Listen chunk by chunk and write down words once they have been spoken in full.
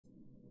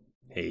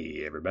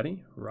Hey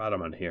everybody,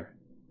 Rhadamant here.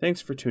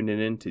 Thanks for tuning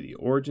in to the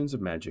Origins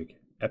of Magic,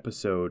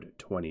 episode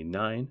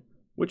 29,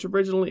 which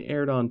originally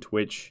aired on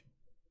Twitch,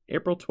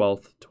 April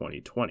 12th,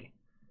 2020.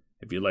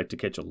 If you'd like to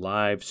catch a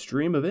live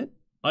stream of it,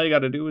 all you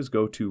gotta do is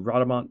go to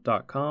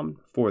Rhadamant.com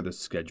for the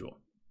schedule.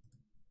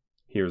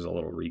 Here's a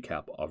little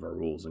recap of our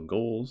rules and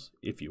goals,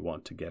 if you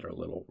want to get a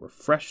little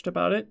refreshed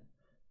about it,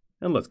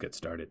 and let's get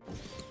started.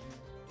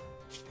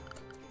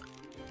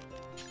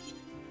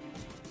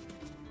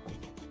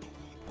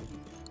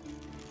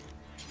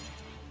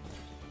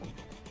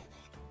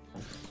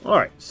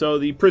 Alright, so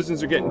the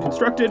prisons are getting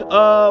constructed,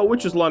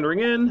 witch is laundering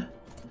in,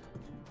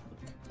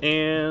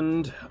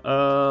 and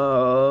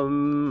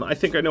I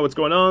think I know what's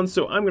going on,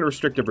 so I'm going to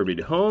restrict everybody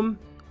to home.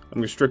 I'm going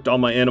to restrict all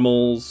my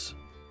animals.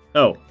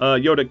 Oh,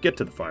 Yoda, get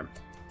to the farm.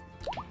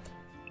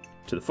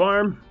 To the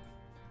farm.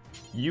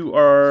 You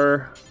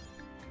are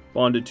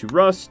bonded to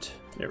rust.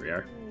 There we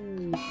are.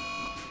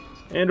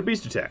 And a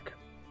beast attack.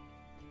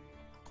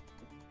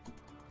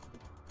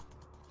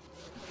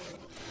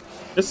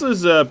 This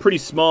is a pretty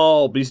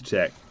small beast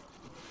attack.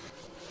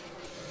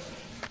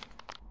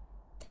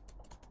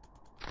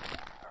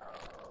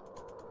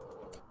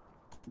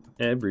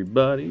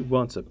 Everybody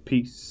wants a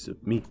piece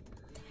of me.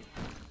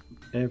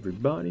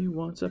 Everybody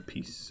wants a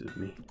piece of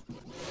me.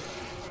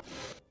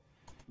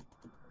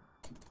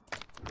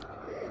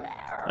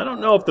 I don't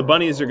know if the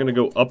bunnies are going to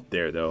go up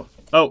there, though.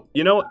 Oh,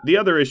 you know what? The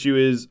other issue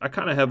is I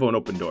kind of have an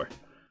open door.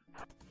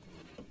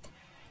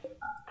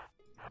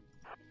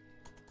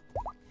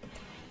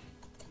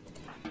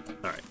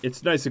 Alright,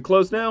 it's nice and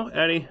closed now.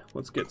 Addie,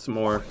 let's get some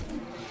more.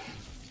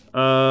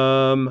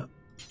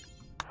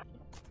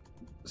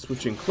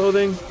 Switching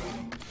clothing.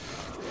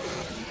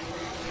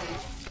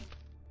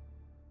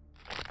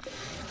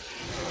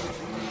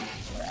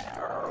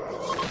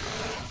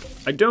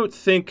 I don't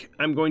think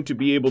I'm going to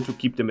be able to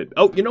keep them at...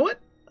 Oh, you know what?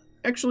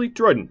 Actually,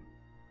 Jordan.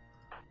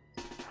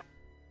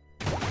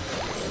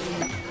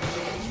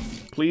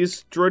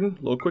 Please, Jordan,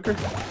 a little quicker.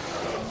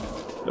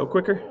 A little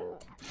quicker.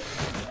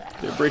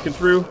 They're breaking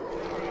through.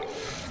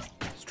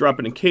 Let's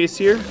drop it in case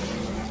here.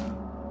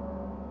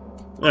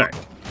 Alright.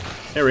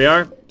 There we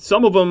are.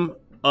 Some of them,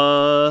 they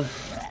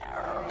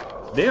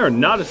are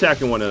not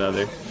attacking one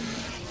another.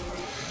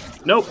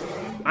 Nope.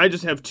 I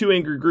just have two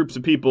angry groups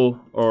of people,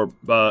 or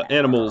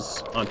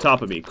animals, on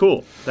top of me.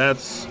 Cool.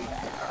 That's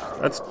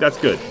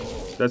good.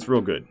 That's real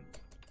good.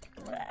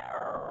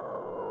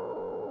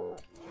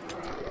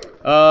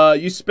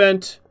 You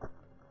spent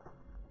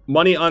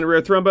money on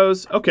rare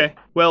thrombos? Okay.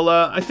 Well,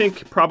 I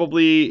think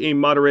probably a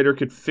moderator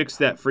could fix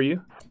that for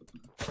you.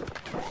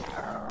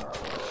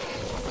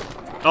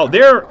 Oh,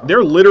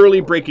 they're literally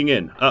breaking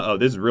in. Uh-oh,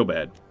 this is real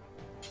bad.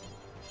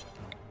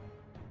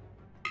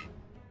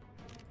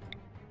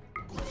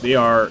 They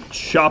are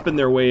chopping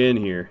their way in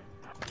here.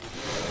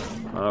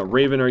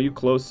 Raven, are you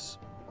close?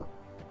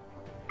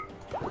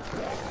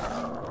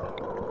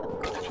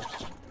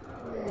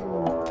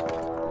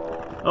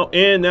 Oh,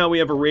 and now we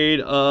have a raid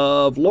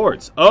of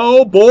lords.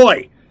 Oh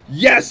boy!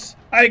 Yes!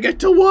 I get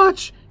to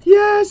watch!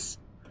 Yes!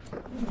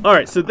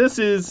 Alright, so this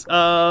is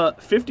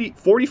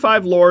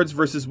 45 lords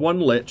versus 1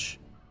 lich.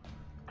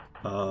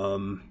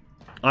 I'm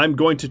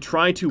going to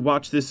try to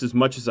watch this as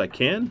much as I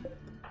can.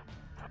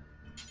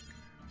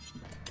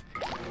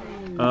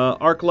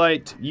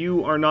 Arclight,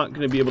 you are not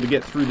going to be able to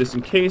get through this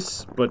in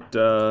case, but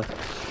alright,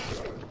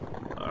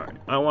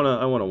 I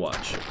wanna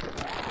watch.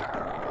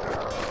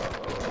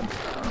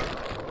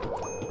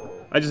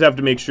 I just have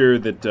to make sure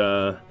that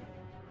the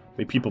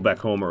people back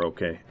home are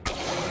okay.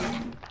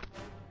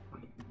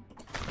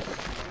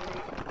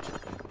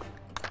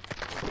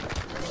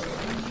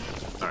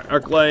 Alright,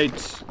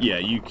 Arclight, yeah,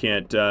 you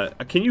can't,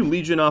 can you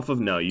Legion off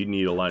of? No, you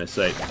need a line of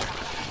sight.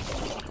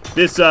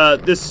 This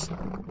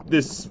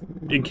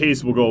in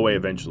case will go away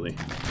eventually.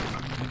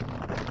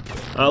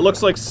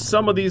 Looks like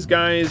some of these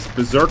guys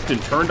berserked and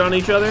turned on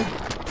each other.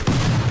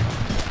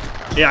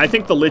 Yeah, I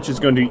think the Lich is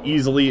going to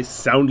easily,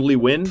 soundly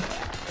win.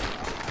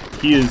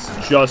 He is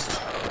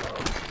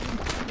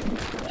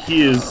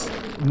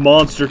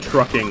monster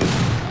trucking.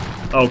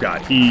 Oh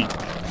god, he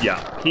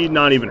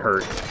not even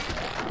hurt.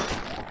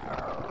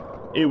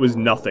 It was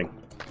nothing.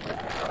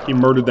 He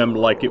murdered them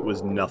like it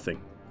was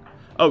nothing.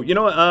 Oh, you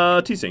know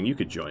what, T-Sing, you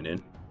could join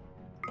in.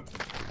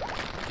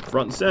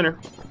 Front and center.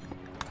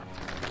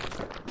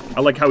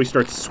 I like how he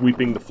starts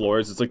sweeping the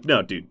floors. It's like,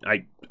 no, dude,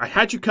 I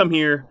had you come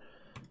here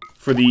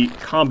for the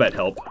combat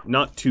help,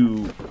 not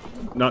to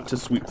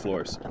sweep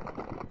floors.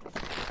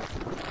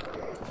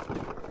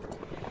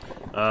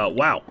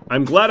 Wow.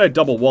 I'm glad I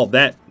double walled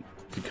that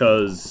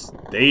because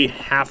they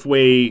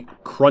halfway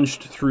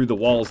crunched through the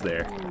walls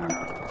there.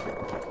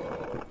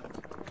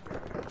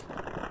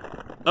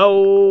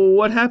 Oh,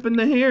 what happened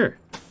to here?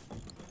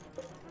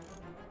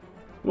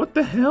 What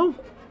the hell?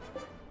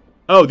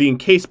 Oh, the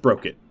encase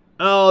broke it.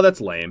 Oh,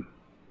 that's lame.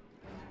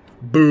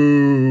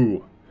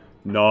 Boo!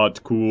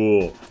 Not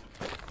cool.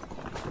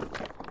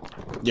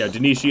 Yeah,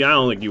 Janishi, I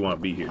don't think you want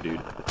to be here,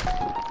 dude.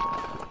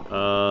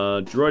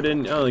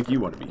 Droiden, I don't think you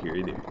want to be here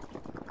either.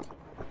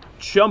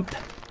 Jump!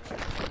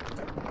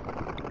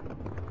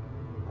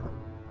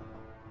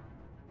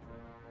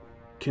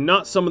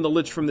 Cannot summon the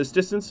Lich from this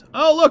distance.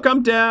 Oh, look,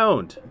 I'm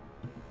downed.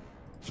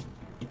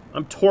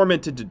 I'm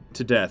tormented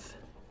to death.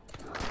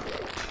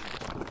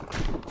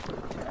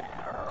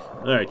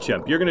 Alright,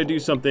 Chimp, you're gonna do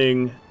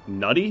something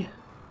nutty.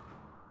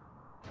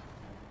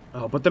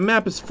 Oh, but the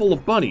map is full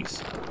of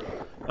bunnies.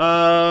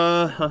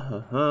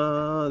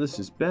 This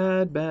is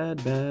bad,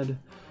 bad, bad.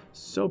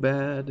 So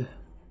bad.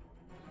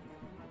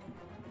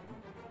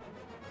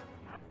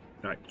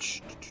 Alright.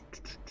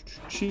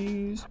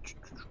 Cheese.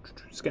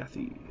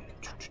 Scathy.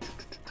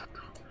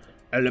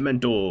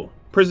 Elemental.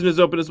 Prison is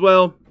open as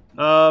well.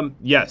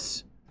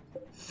 Yes.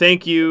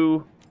 Thank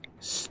you,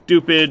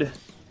 stupid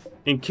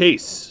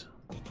encase.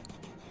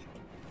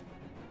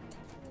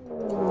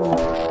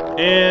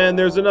 And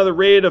there's another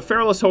raid of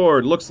Feralus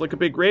Horde. Looks like a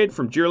big raid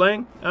from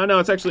Jirlang. Oh, no,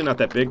 it's actually not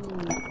that big.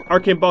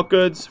 Arcane bulk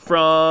goods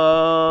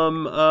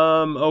from,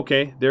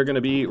 okay. They're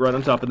gonna be right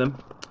on top of them.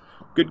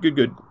 Good, good,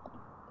 good.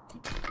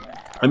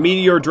 A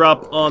meteor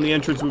drop on the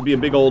entrance would be a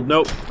big old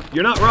nope.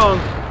 You're not wrong,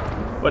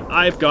 but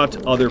I've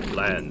got other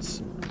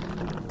plans.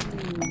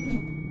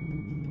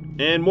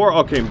 And more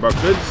arcane bulk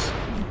goods.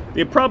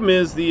 The problem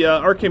is the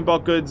arcane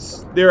bulk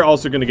goods, they're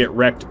also going to get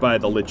wrecked by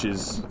the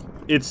liches.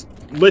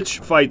 Lich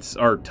fights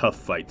are tough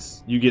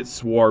fights. You get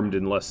swarmed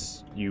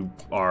unless you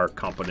are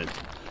competent.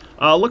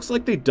 Looks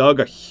like they dug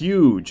a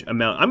huge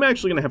amount. I'm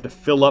actually going to have to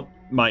fill up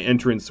my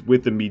entrance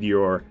with the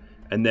meteor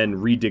and then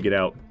re-dig it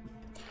out.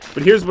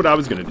 But here's what I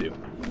was going to do.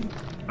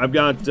 I've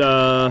got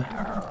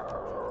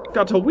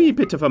a wee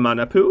bit of a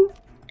mana poo.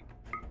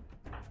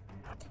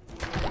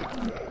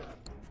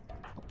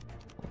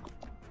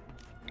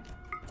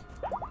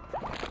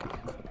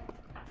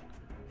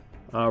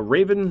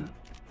 Raven,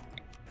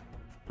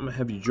 I'm gonna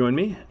have you join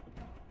me.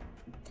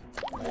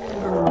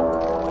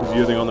 Because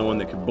you're the only one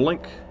that can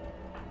blink.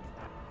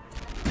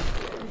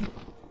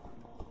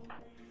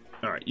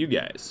 Alright, you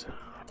guys.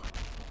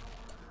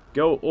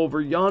 Go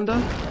over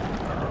yonder.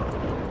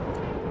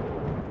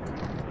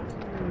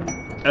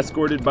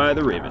 Escorted by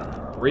the Raven.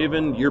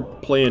 Raven, you're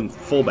playing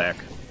fullback.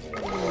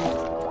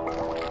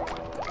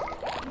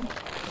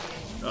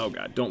 Oh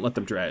god, don't let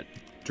them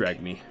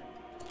drag me.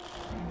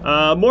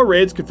 More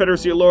raids,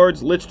 Confederacy of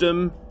Lords,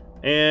 Lichdom,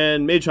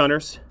 and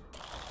Magehunters.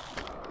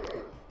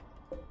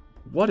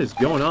 What is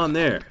going on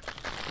there?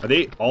 Are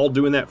they all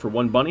doing that for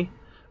one bunny?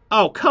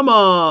 Oh, come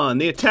on!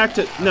 They attacked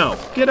it. No,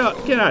 get out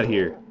of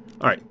here.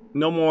 Alright,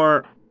 no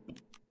more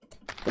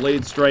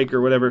Blade Strike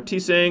or whatever.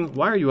 T-Sang,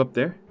 why are you up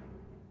there?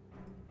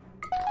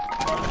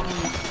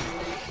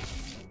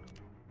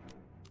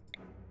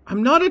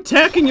 I'm not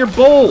attacking your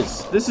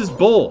bulls! This is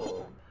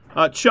bull.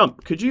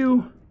 Chump, could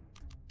you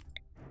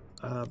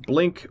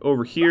blink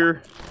over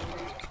here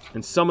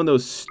and summon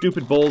those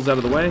stupid bulls out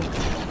of the way?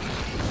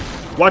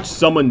 Watch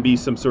someone be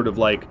some sort of,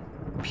 like,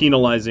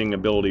 penalizing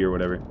ability or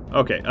whatever.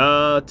 Okay,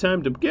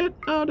 time to get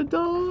out of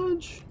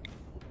dodge.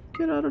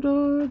 Get out of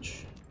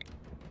dodge.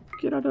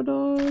 Get out of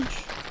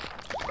dodge.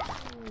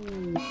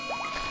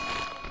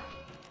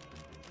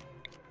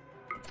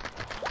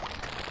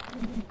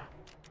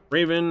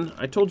 Raven,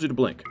 I told you to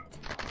blink.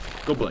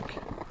 Go blink.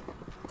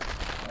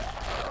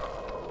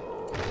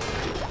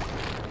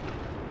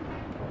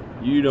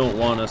 You don't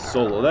want to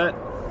solo that.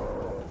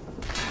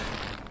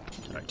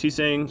 Alright,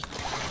 T-Sang.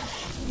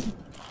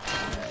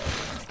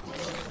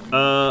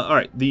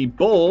 Alright, the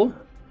bull,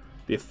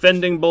 the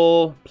offending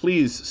bull,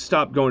 please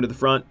stop going to the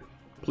front.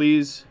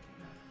 Please.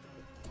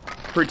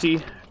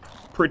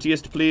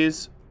 Prettiest,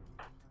 please.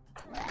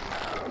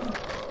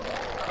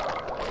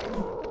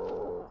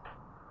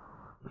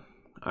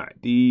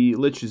 Alright, the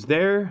Lich is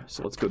there,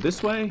 so let's go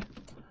this way.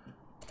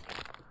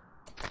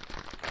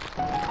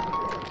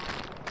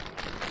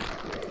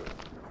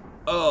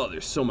 Oh,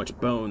 there's so much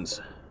bones.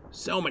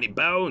 So many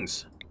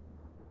bones.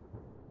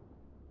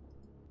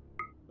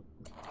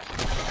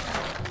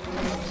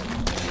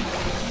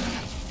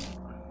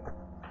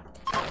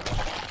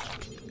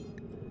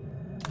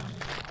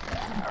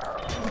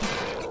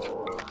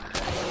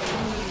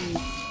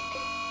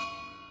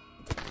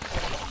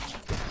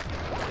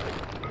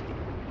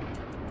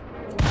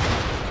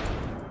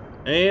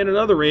 And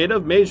another raid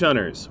of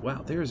Magehunters.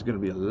 Wow, there's going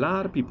to be a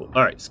lot of people.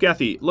 Alright,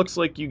 Scathy, looks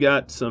like you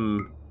got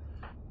some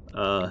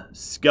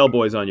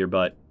Skellboys on your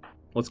butt.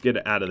 Let's get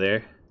it out of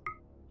there.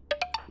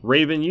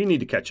 Raven, you need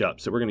to catch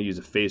up, so we're going to use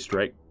a phase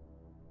strike.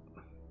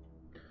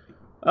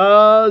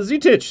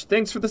 Z-Titch,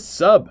 thanks for the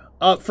sub.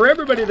 For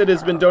everybody that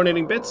has been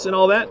donating bits and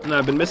all that, and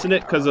I've been missing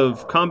it because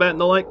of combat and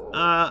the like,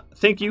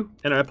 thank you,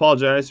 and I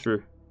apologize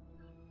for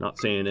not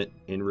saying it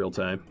in real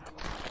time.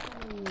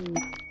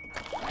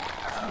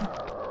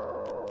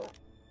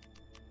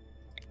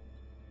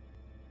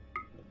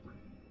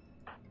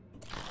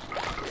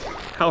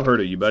 How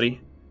hurt are you,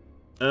 buddy?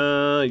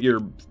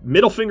 Your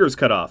middle finger's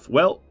cut off.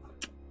 Well,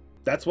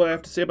 that's what I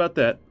have to say about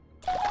that.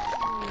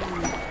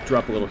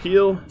 Drop a little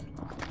heal.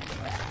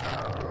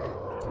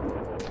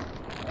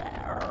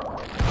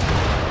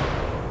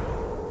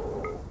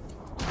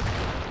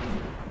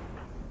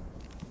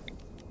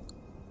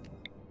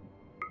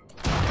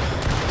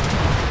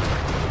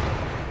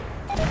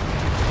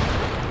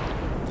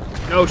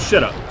 Oh,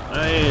 shut up.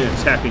 I ain't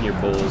attacking your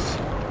bulls.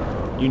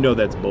 You know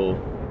that's bull.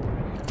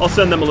 I'll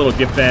send them a little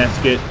gift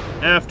basket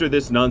after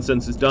this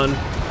nonsense is done.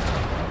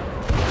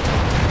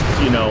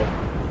 You know,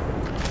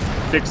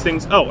 fix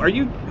things. Oh, are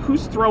you...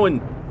 Who's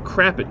throwing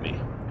crap at me?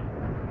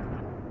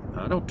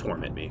 Don't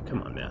torment me.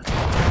 Come on, man.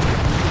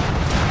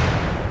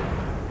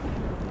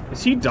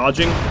 Is he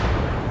dodging?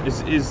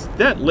 Is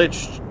that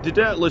Lich... Did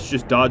that Lich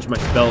just dodge my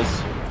spells?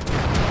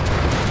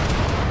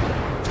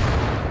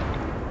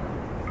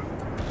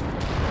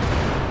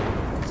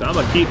 So I'm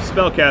gonna keep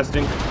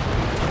spellcasting.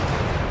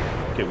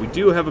 Okay, we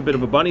do have a bit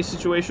of a bunny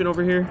situation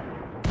over here.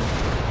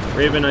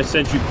 Raven, I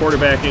sent you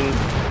quarterbacking.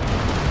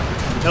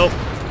 Help.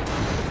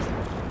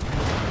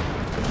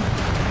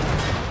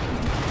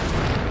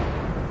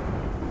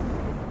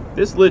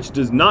 This Lich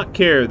does not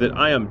care that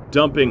I am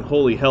dumping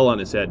holy hell on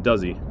his head,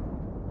 does he?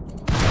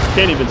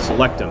 Can't even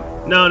select him.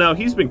 No,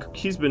 he's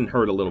been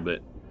hurt a little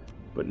bit,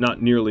 but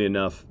not nearly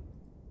enough.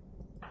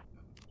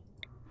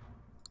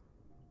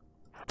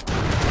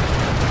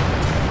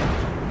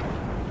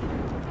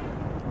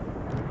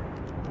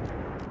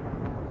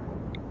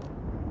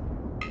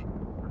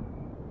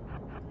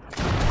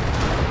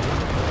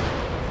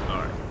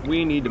 Alright,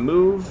 we need to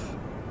move.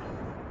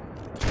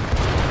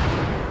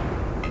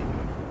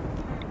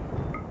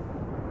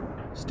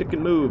 Stick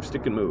and move,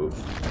 stick and move.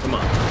 Come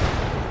on.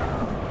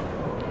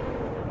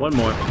 One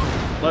more.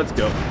 Let's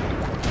go.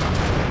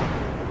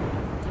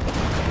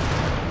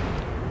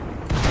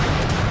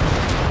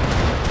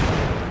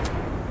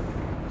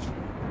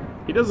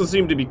 He doesn't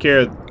seem to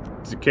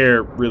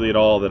care really at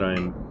all that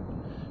I'm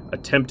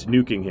attempt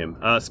nuking him.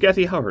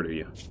 Scathy, how hurt are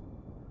you?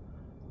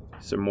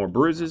 Some more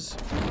bruises.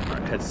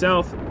 Alright, head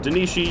south.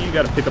 Danishi, you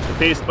gotta pick up the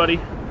pace,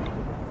 buddy.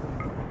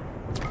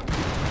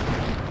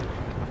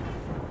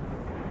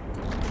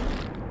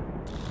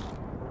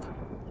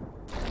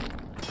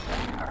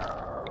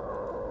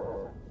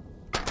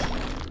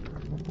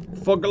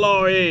 For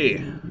glory!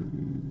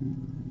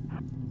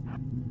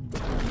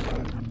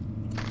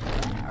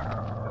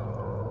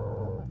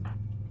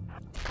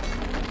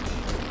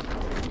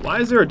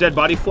 Why is there a dead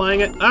body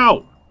flying at...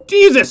 Ow!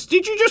 Jesus!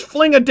 Did you just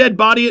fling a dead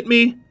body at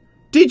me?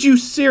 Did you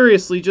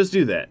seriously just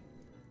do that?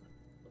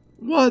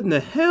 What in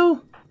the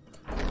hell?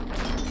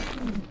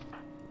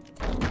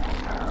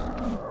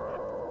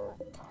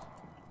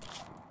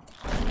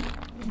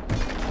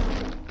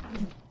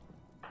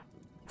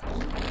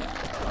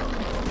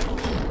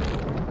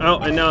 Oh,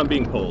 and now I'm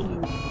being pulled.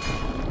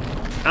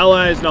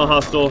 Allies, not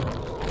hostile.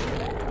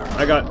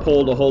 I got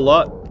pulled a whole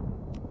lot.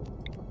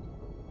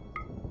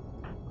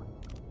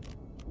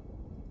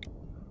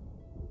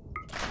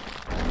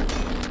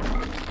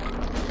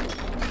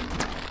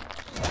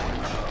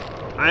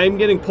 I'm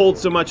getting pulled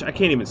so much, I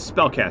can't even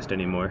spellcast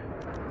anymore.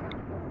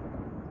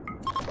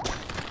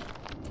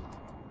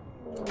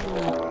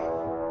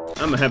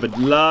 I'm gonna have a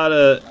lot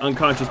of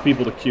unconscious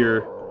people to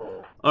cure.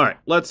 Alright,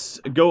 let's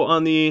go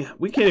on the...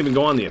 We can't even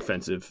go on the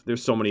offensive.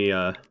 There's so many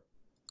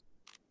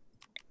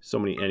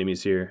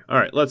enemies here.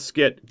 Alright, let's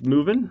get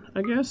moving,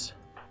 I guess.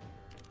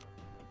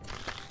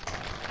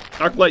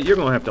 Arclight, you're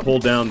gonna have to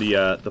hold down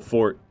the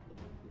fort.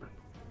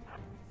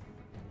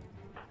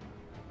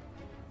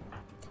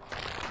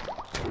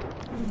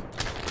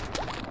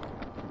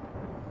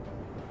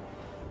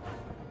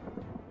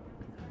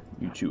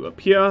 You two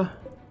up here.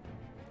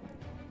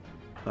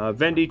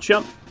 Vendi,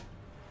 chump.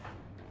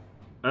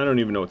 I don't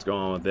even know what's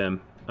going on with them.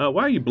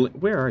 Why are you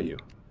where are you?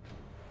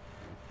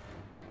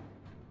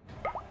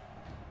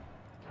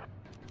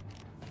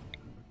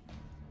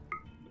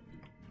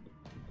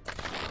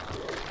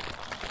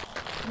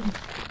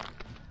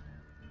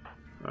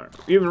 Alright,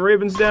 even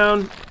Raven's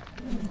down.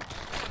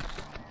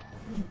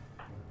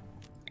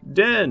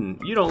 Den,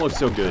 you don't look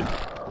so good.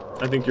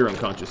 I think you're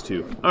unconscious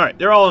too. Alright,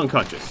 they're all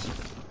unconscious.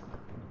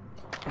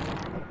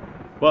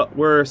 But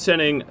we're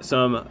sending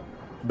some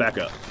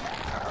backup.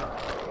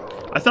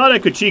 I thought I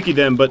could cheeky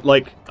them, but,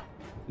 like,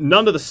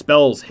 none of the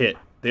spells hit.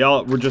 They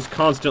all were just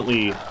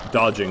constantly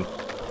dodging.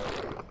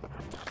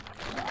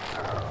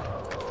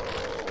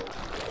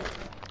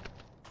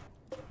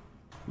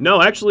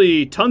 No,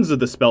 actually, tons of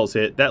the spells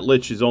hit. That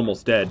Lich is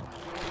almost dead.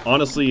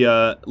 Honestly,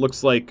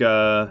 looks like,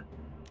 it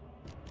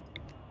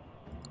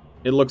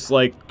looks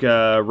like,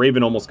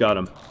 Raven almost got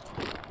him.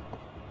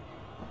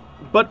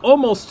 But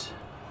almost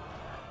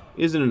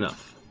isn't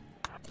enough.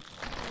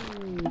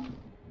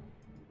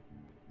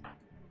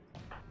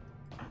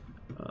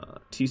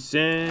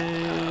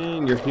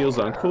 T-Sang, your heal's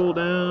on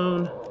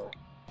cooldown.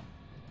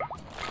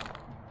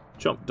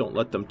 Jump, don't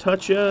let them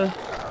touch ya.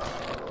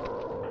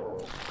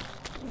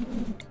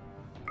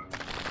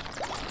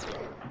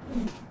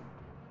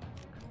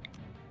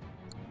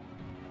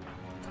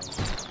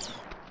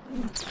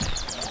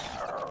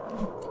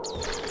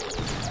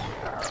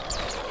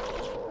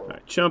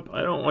 Alright, Chump,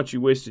 I don't want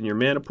you wasting your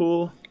mana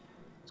pool.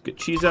 Let's get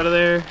Cheese out of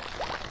there.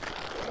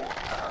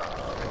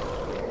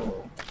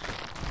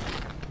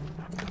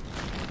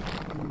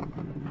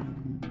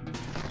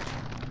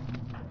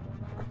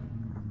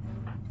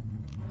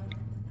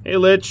 Hey,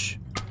 Lich.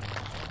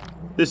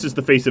 This is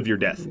the face of your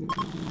death.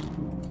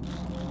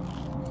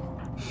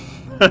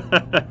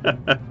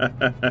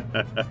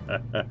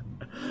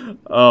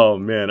 Oh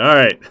man, all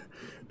right.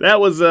 That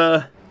was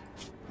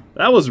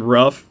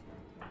rough.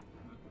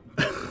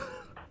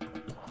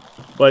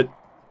 But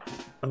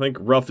I think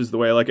rough is the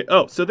way I like it.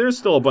 Oh, so there's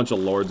still a bunch of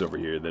lords over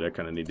here that I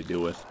kind of need to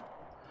deal with.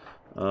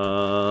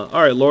 All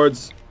right,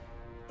 lords.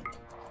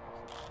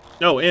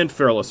 Oh, and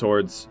Feralus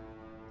hordes.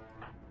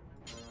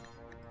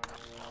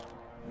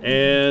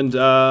 And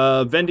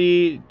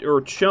Vendi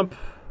or Chump.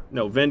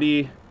 No,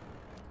 Vendi.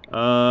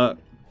 I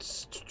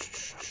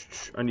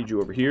need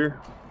you over here.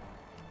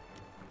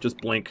 Just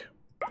blink.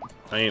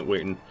 I ain't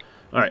waiting.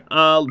 Alright,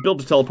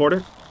 build a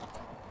teleporter.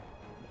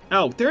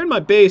 Oh, they're in my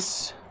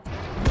base.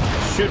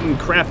 Shooting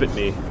crap at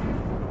me.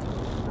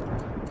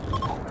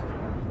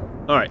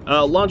 Alright,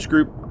 launch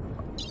group.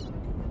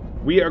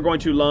 We are going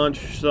to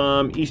launch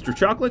some Easter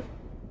chocolate.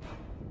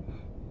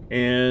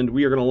 And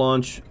we are going to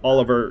launch all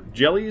of our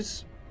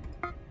jellies.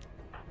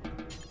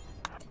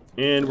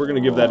 And we're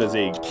going to give that as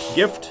a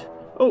gift.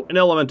 Oh, an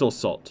elemental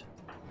salt.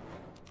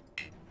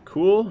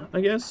 Cool,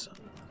 I guess.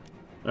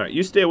 Alright,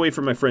 you stay away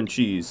from my friend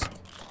Cheese.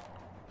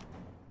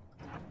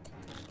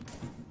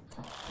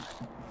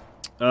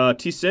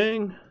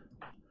 T-Sang,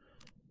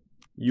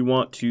 you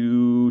want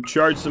to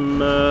charge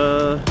some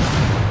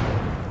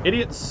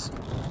idiots?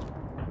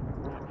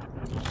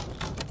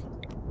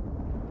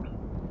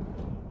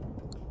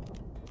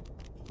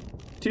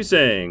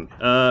 T-Sang,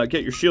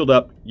 get your shield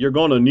up. You're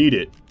gonna need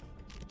it.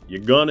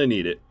 You're gonna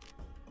need it.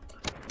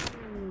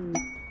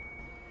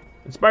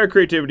 Inspire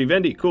creativity,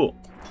 Vendi. Cool.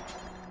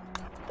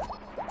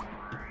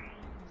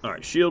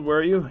 Alright, shield, where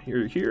are you?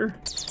 You're here.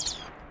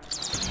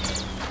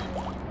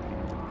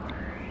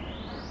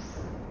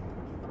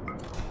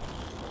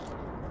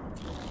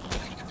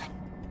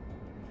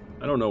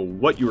 I don't know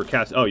what you were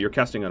casting. Oh, you're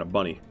casting on a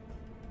bunny.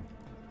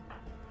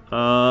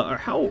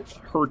 How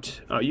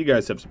hurt? Oh, you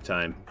guys have some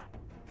time.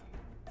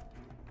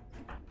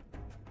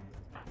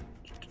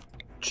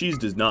 Cheese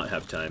does not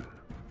have time.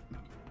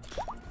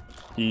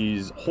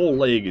 His whole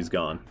leg is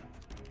gone.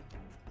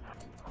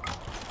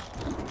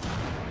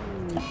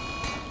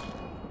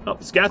 Oh,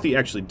 Scathy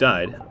actually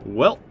died.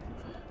 Well,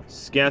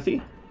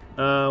 Scathy,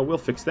 we'll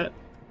fix that.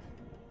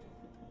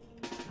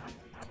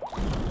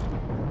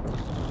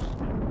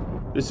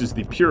 This is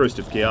the purest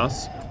of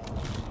chaos.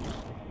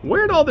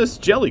 Where'd all this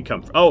jelly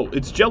come from? Oh,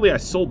 it's jelly I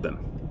sold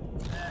them.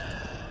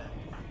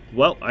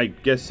 Well, I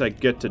guess I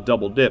get to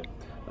double dip.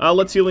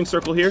 Let's healing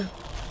circle here.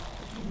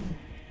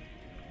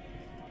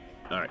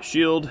 Alright,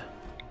 shield.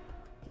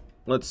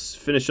 Let's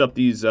finish up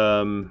these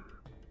liches.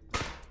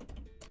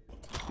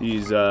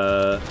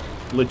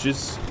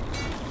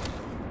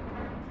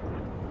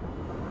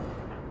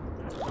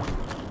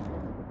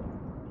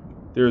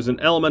 There's an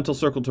elemental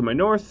circle to my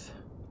north.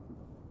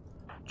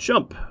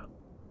 Chump.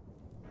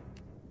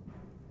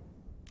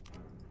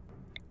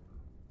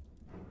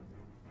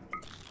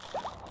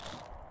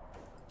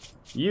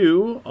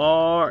 You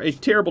are a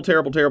terrible,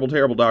 terrible, terrible,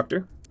 terrible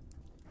doctor.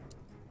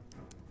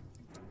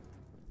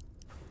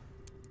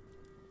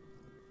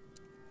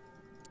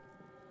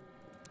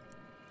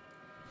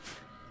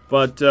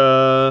 But,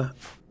 I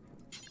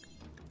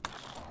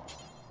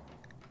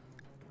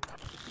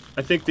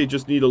think they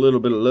just need a little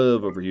bit of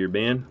love over here,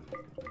 man.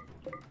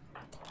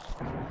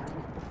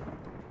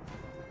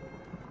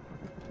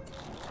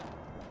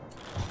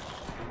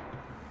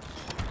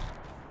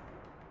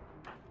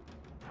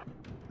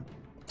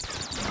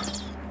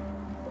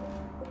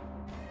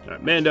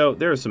 Alright, Mando,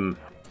 there are some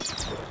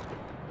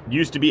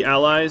used-to-be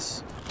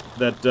allies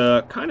that,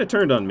 kind of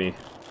turned on me.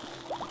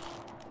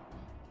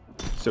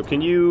 So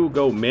can you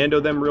go Mando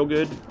them real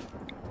good?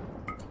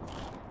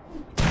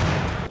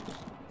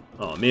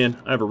 Oh man,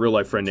 I have a real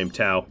life friend named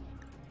Tao.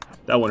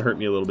 That one hurt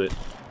me a little bit.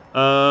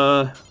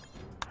 Alright,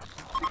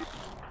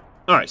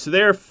 so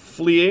they're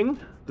fleeing.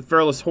 The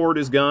Feralus horde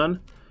is gone.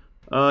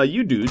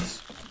 You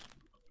dudes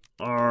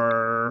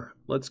are...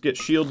 Let's get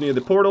shield near the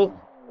portal.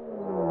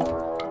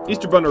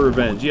 Easter Bundle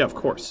Revenge. Yeah, of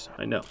course.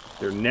 I know.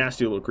 They're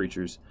nasty little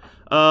creatures.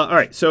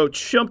 Alright, so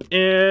Chump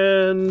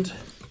and...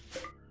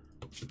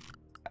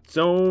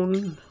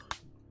 Zone.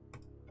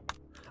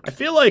 I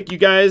feel like you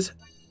guys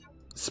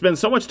spend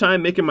so much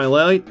time making my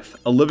life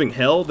a living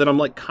hell that I'm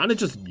like kind of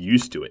just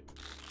used to it.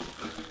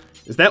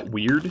 Is that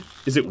weird?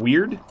 Is it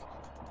weird?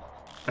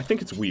 I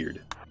think it's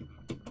weird.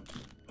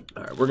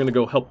 Alright, we're gonna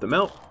go help them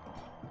out.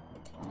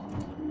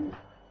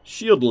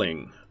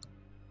 Shieldling.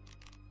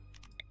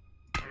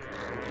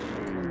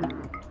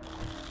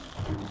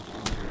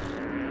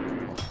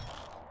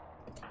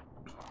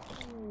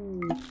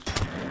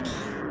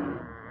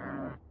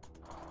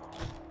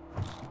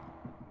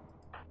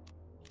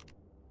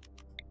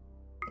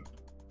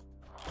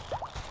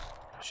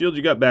 Shield,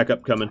 you got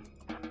backup coming.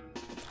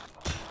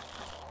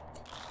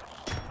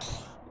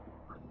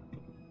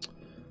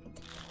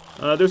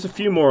 There's a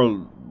few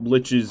more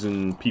liches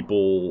and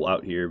people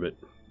out here, but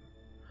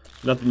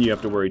nothing you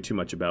have to worry too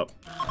much about.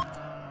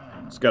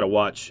 Just gotta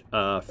watch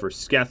for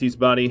Scathy's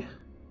body.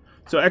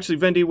 So actually,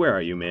 Vendi, where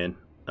are you, man?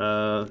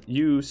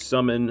 You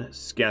summon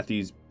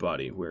Scathy's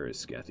body. Where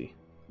is Scathy?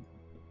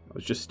 I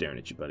was just staring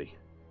at you, buddy.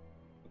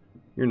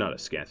 You're not a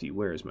Scathy.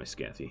 Where is my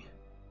Scathy?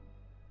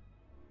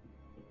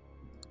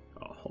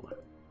 Oh, hold on.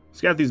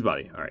 Scathy's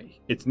body. Alright.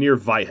 It's near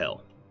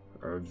Vihel.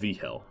 Or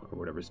Vihel. Or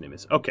whatever his name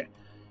is. Okay.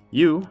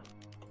 You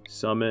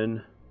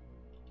summon...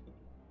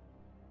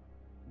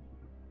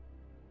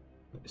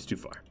 It's too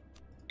far.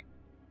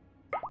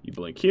 You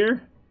blink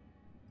here.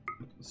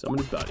 Summon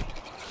his body.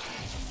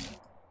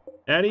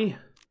 Addy.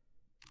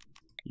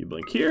 You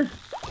blink here.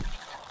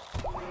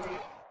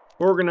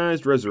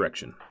 Organized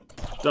resurrection.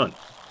 Done.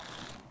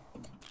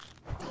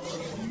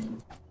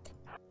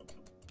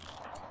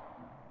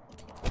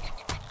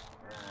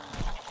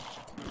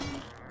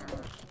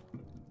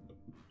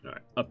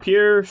 Alright. Up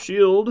here,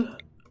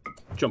 shield.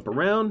 Jump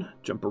around.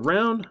 Jump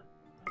around.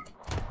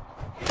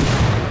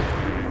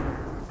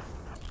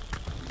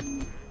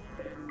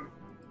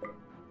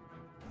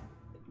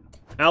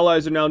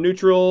 Allies are now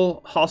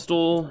neutral.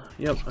 Hostile.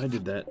 Yep, I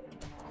did that.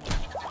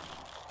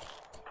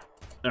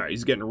 Alright,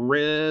 he's getting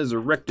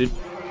resurrected.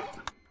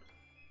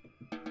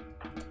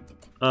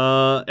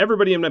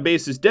 Everybody in my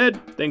base is dead.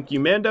 Thank you,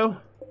 Mando.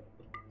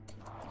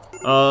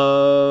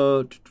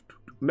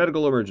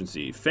 Medical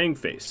emergency. Fang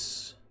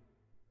face.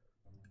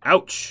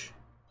 Ouch.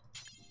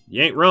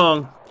 You ain't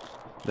wrong.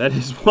 That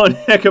is one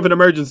heck of an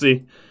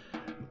emergency.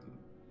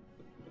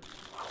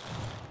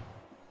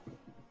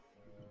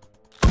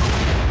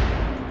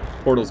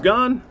 Portal's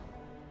gone.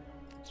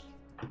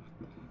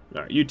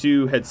 Alright, you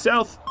two head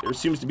south. There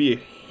seems to be a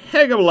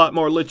heck of a lot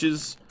more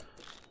liches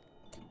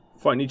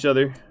fighting each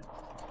other.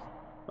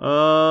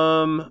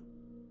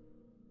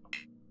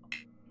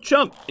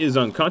 Chump is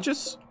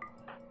unconscious.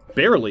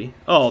 Barely.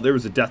 Oh, there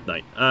was a Death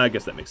Knight. I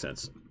guess that makes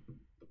sense.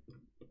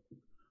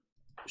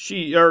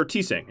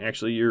 T-Sang.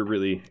 Actually, you're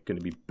really going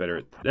to be better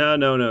at...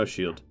 No,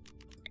 shield.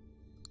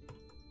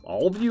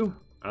 All of you?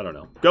 I don't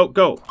know.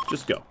 Go.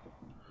 Just go.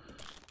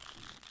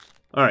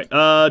 Alright,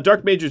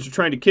 Dark Mages are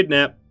trying to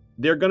kidnap.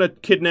 They're gonna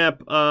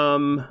kidnap,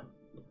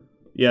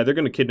 yeah, they're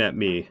gonna kidnap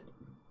me.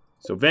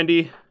 So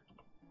Vendi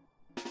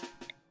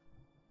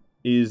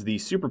is the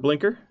Super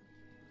Blinker.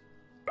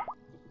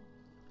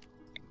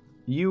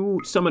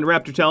 You summon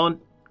Raptor Talon,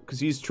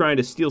 because he's trying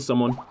to steal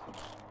someone.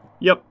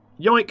 Yep,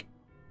 yoink!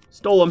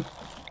 Stole him.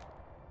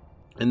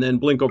 And then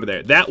blink over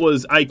there. That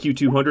was IQ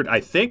 200, I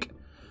think.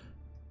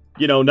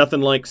 You know,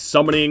 nothing like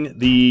summoning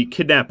the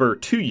kidnapper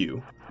to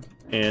you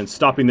and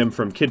stopping them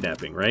from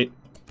kidnapping, right?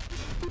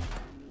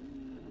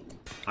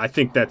 I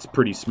think that's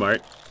pretty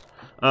smart.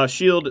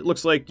 Shield, it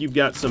looks like you've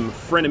got some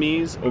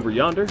frenemies over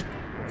yonder.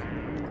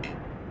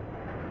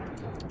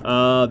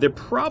 They're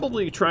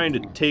probably trying to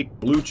take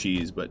blue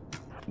cheese, but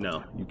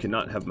no, you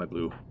cannot have my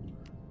blue.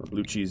 My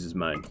blue cheese is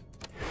mine.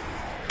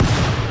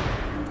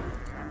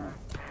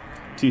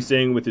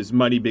 T-Sang with his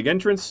mighty big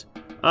entrance.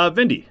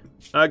 Vendi,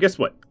 guess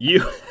what?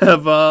 You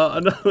have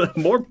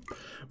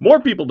more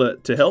people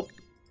to help.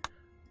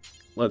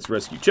 Let's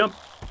rescue Chump.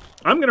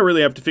 I'm gonna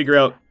really have to figure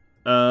out.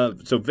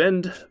 So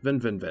Vend,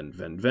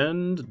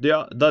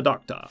 the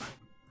doctor.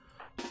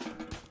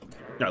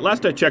 Now,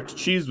 last I checked,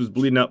 Cheese was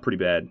bleeding out pretty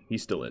bad. He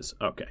still is.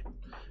 Okay,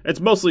 it's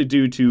mostly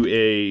due to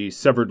a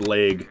severed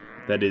leg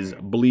that is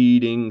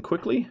bleeding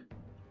quickly.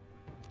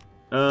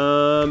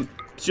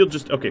 She'll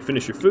just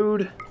finish your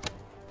food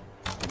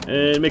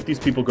and make these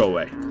people go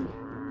away.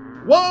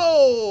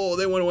 Whoa!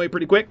 They went away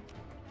pretty quick.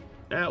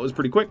 That was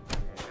pretty quick.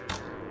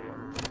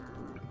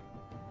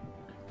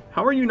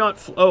 How are you not...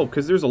 oh,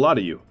 because there's a lot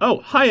of you. Oh,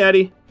 hi,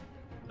 Addy.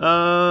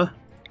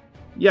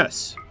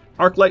 Yes.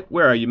 Arclight,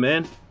 where are you,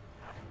 man?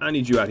 I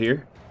need you out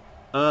here.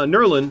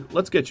 Nerlin,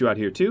 let's get you out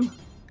here, too.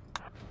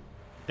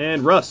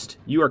 And Rust,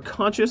 you are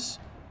conscious.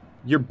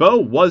 Your bow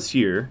was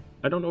here.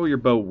 I don't know where your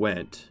bow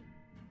went.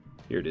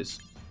 Here it is.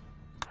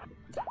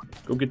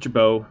 Go get your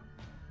bow.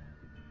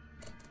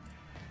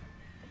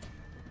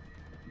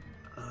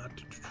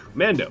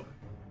 Mando.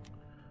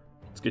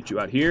 Let's get you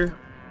out here.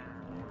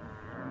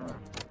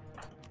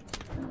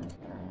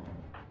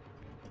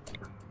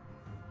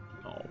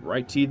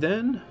 Alrighty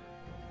then.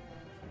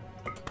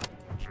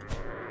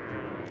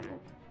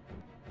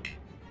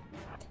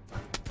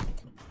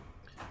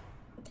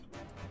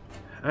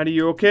 Are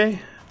you okay?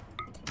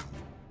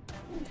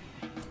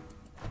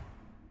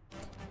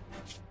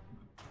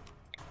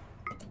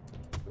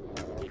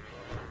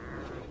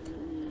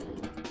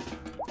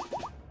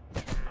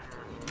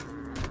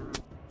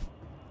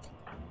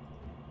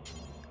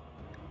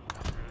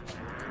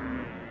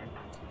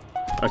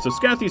 Alright, so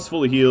Scathy's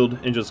fully healed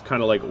and just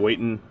kind of like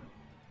waiting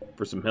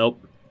for some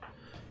help.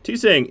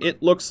 T-Sang,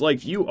 it looks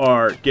like you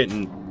are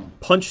getting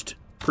punched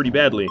pretty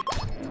badly.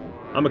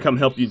 I'm gonna come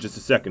help you in just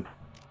a second.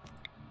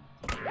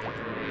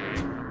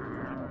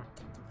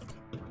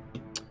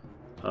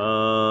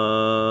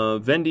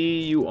 Vendi,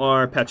 you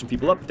are patching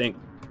people up. Thank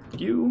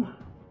you.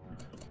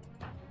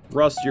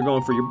 Rust, you're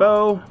going for your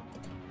bow.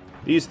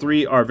 These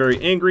three are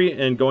very angry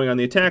and going on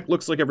the attack.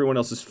 Looks like everyone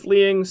else is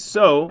fleeing.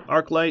 So,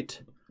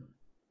 Arclight,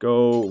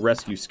 go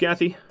rescue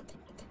Scathy.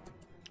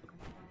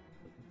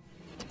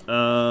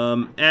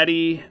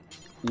 Addy,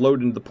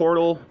 load into the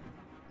portal.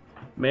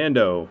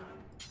 Mando,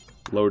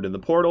 load in the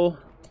portal.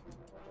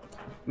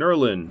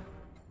 Nerlin,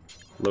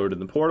 load in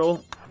the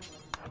portal.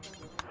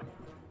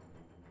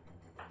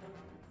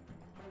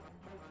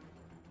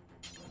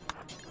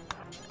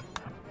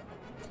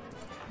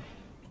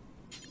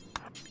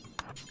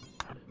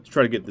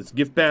 try to get this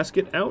gift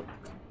basket out.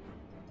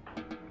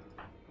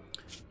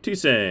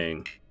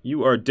 T-Sang,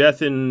 you are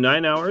death in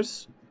 9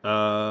 hours.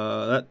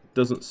 That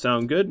doesn't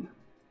sound good.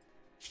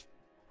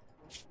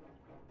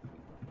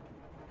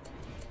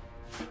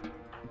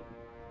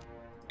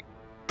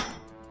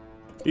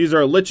 These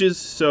are liches,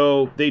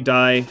 so they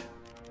die.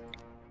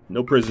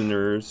 No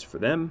prisoners for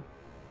them.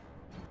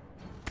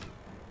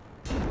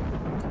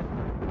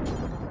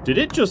 Did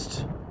it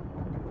just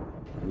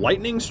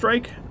lightning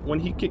strike when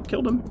he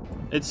killed him?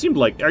 It seemed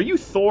like... Are you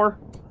Thor?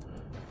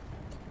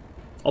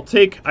 I'll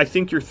take, I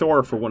think you're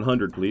Thor for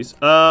 100, please.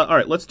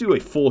 Alright, let's do a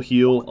full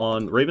heal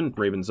on Raven.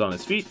 Raven's on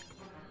his feet.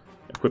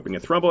 Equipping a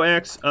Thrumbo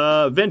Axe.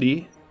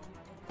 Vendi,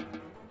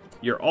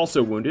 you're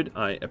also wounded.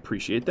 I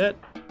appreciate that.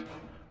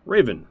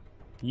 Raven,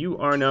 you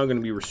are now going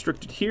to be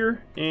restricted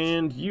here,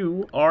 and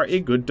you are a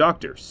good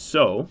doctor.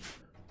 So,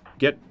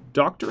 get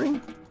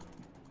doctoring.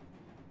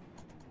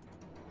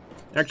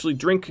 Actually,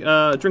 drink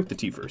the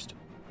tea first.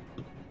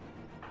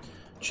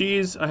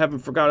 Cheese, I haven't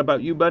forgot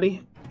about you,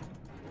 buddy.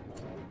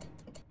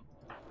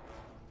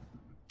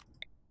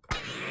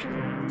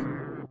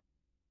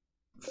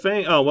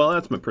 Fang, oh, well,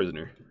 that's my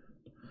prisoner.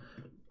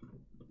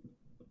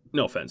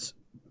 No offense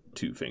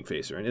to Fang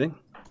Face or anything.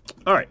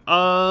 Alright,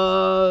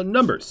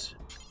 numbers.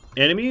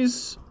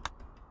 Enemies.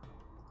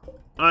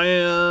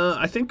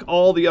 I think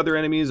all the other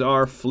enemies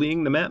are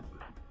fleeing the map.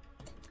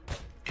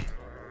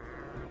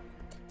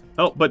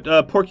 Oh,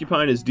 but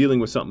Porcupine is dealing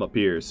with something up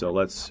here, so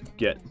let's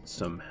get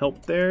some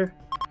help there.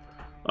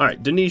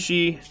 Alright,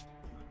 Danishi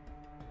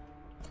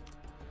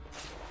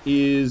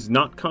is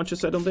not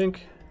conscious, I don't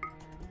think.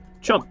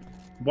 Chump,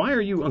 why are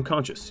you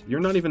unconscious?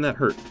 You're not even that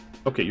hurt.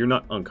 Okay, you're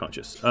not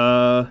unconscious.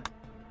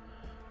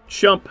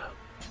 Chump,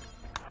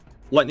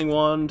 Lightning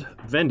Wand,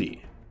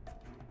 Vendi.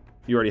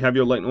 You already have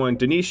your Lightning Wand.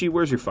 Danishi,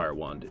 where's your Fire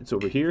Wand? It's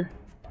over here.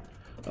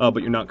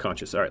 But you're not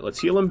conscious. Alright, let's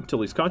heal him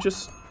till he's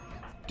conscious.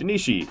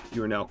 Danishi,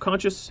 you are now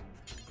conscious.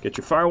 Get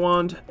your Fire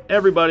Wand.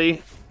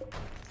 Everybody,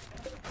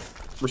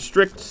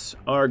 restricts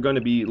are going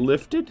to be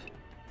lifted.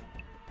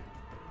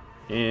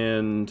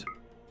 And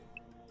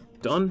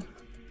done.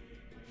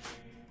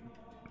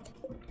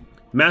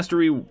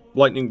 Mastery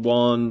Lightning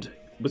Wand.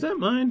 Was that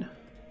mine?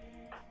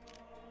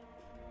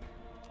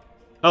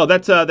 Oh,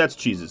 that's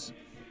Cheese's.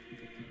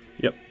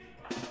 Yep.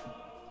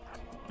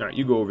 Alright,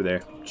 you go over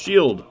there.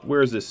 Shield,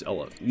 where is this?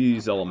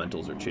 These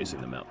elementals are chasing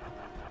them out.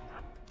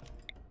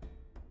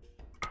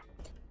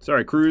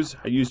 Sorry, Cruz.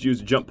 I used you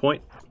as a jump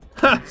point.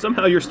 Ha!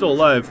 Somehow you're still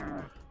alive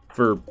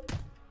for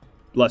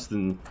less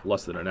than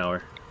an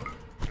hour.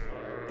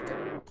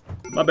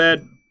 My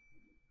bad.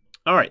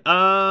 Alright,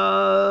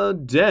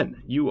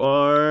 Den, you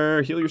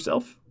are... Heal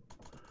yourself.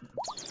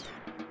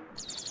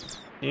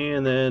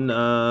 And then,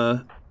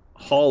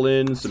 haul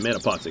in some mana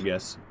pots, I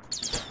guess.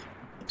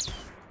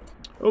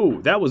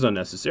 Oh, that was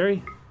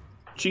unnecessary.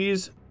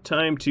 Cheese,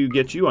 time to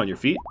get you on your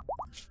feet.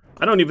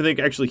 I don't even think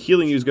actually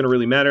healing you is going to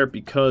really matter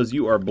because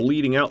you are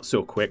bleeding out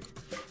so quick.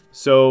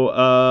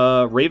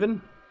 So,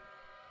 Raven?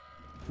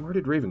 Where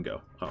did Raven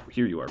go? Oh,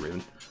 here you are,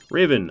 Raven.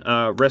 Raven,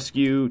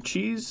 rescue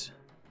Cheese.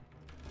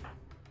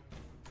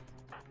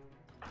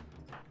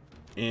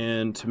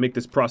 And to make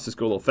this process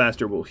go a little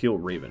faster, we'll heal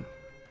Raven.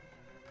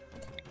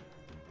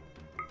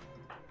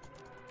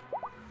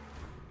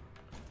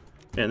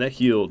 And that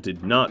heal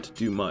did not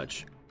do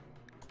much.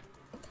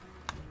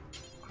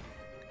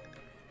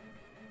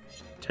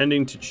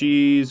 Tending to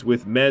Cheese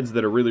with meds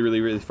that are really,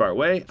 really, really far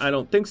away? I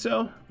don't think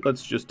so.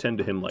 Let's just tend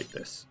to him like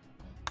this.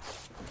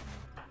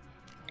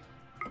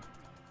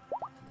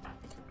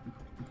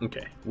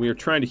 Okay, we are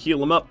trying to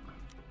heal him up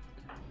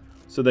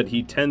so that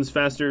he tends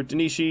faster.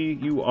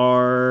 Danishi, you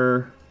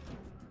are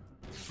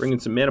bringing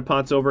some mana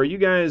pots over. Are you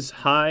guys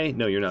high?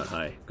 No, you're not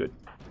high. Good.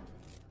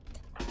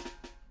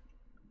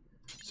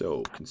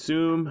 So,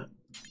 consume,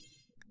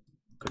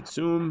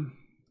 consume,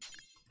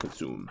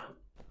 consume.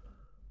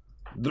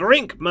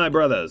 Drink, my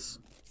brothers!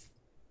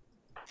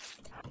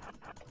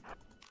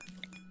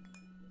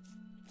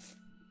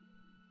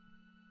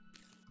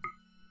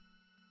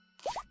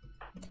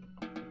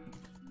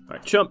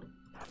 Alright, Chump,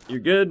 you're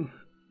good.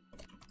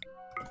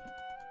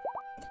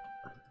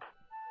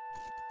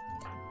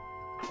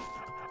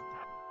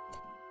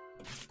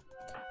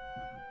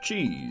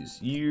 Cheese,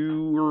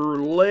 your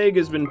leg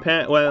has been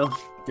well,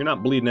 you're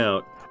not bleeding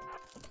out.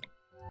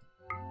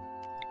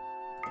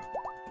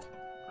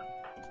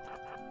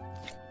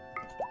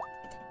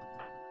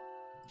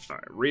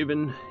 Alright,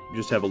 Raven, you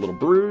just have a little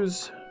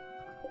bruise.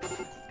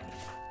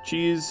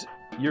 Cheese,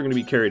 you're going to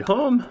be carried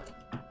home.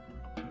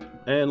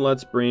 And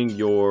let's bring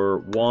your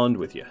wand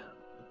with you.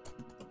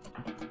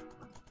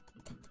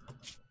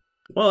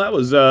 Well, that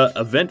was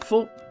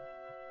eventful.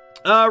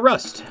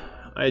 Rust,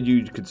 I had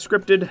you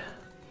conscripted.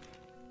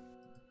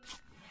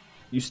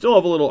 You still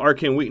have a little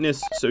arcane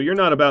weakness, so you're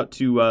not about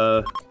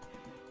to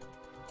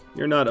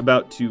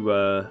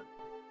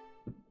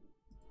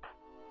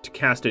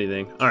cast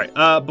anything.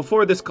 Alright,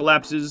 before this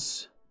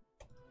collapses,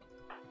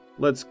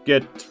 let's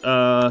get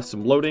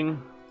some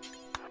loading.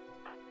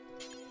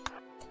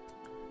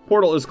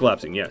 Portal is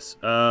collapsing, yes.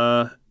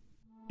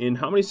 In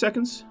how many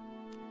seconds?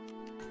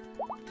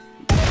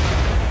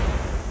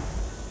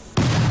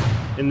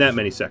 in that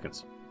many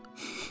seconds.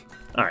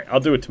 Alright, I'll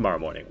do it tomorrow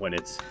morning when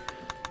it's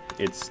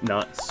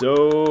not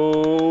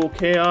so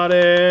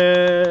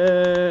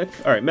chaotic.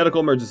 Alright,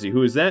 medical emergency.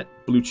 Who is that?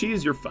 Blue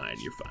cheese, you're fine,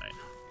 you're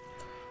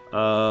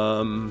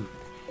fine.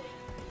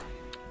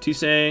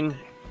 T-Sang,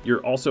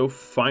 you're also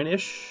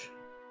fine-ish.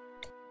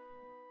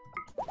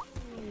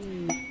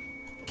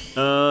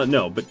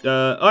 No, but,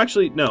 oh,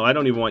 actually, no, I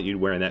don't even want you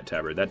wearing that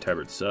tabard. That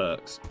tabard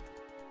sucks.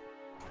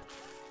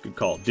 Good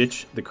call.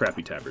 Ditch the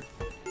crappy tabard.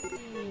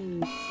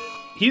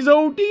 He's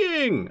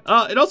ODing!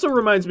 It also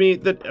reminds me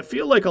that I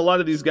feel like a lot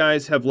of these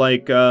guys have,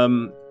 like,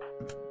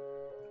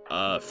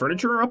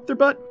 furniture up their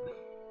butt.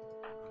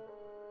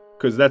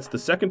 Because that's the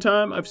second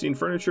time I've seen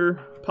furniture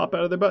pop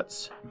out of their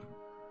butts.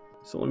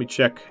 So let me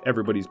check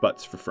everybody's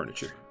butts for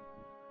furniture.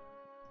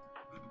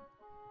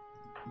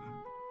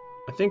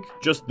 I think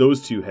just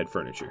those two had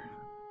furniture.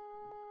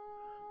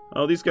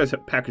 Oh, these guys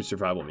have packaged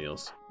survival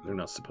meals. They're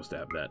not supposed to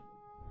have that.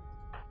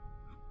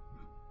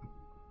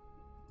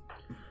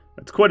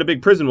 That's quite a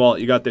big prison wallet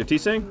you got there,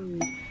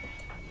 T-Sang.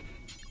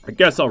 I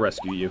guess I'll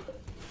rescue you.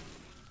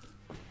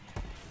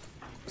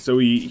 So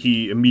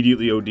he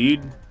immediately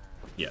OD'd?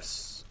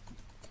 Yes.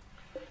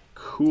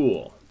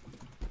 Cool.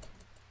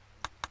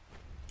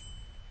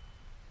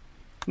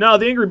 No,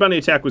 the Angry Bunny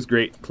attack was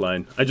great,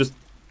 Klein. I just...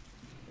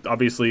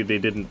 Obviously, I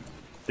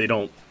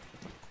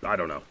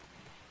don't know.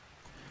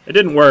 It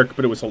didn't work,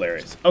 but it was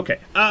hilarious. Okay,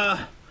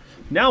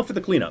 now for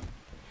the cleanup.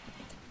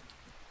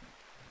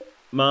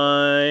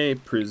 My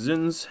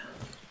prisons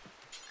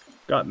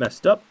got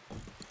messed up.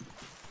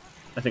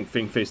 I think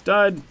Fingface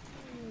died.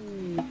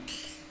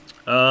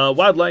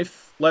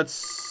 Wildlife,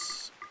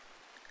 let's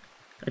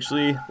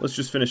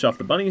just finish off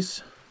the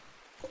bunnies.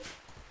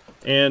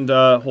 And,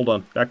 hold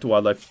on, back to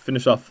wildlife.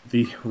 Finish off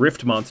the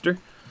Rift monster.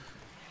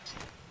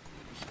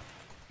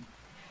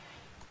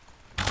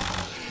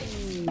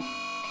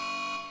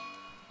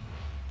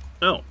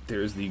 Oh,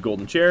 there's the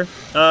golden chair.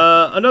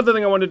 Another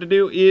thing I wanted to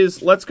do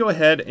is, let's go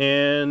ahead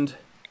and...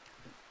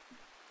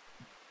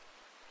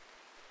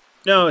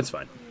 No, it's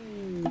fine.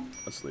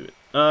 Let's leave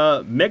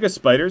it. Mega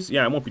spiders.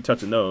 Yeah, I won't be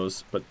touching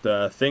those. But,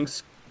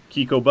 thanks,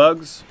 Kiko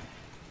bugs.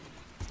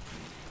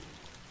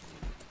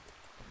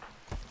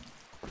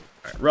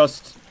 Alright,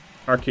 rust.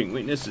 Arcane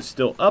weakness is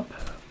still up.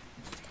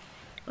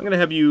 I'm going to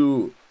have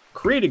you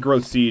create a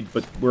growth seed,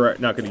 but we're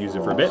not going to use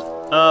it for a bit.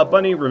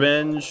 Bunny,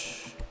 revenge...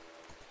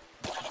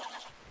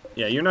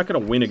 Yeah, you're not going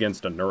to win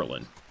against a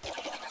Nerlin.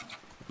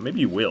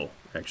 Maybe you will,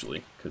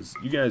 actually, because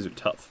you guys are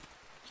tough.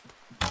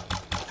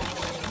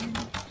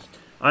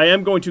 I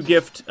am going to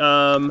gift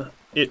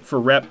it for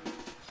rep.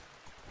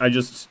 I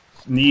just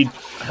need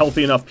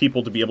healthy enough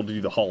people to be able to do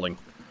the hauling.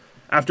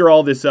 After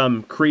all this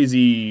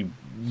crazy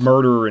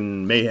murder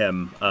and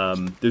mayhem,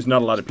 there's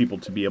not a lot of people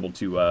to be able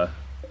to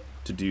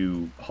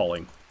do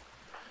hauling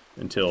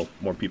until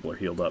more people are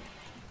healed up.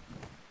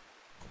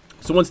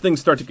 So once things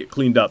start to get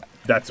cleaned up,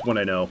 that's when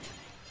I know.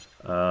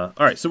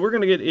 Alright, so we're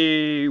going to get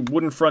a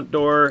wooden front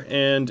door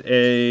and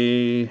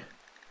a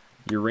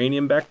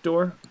uranium back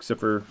door, except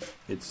for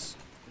it's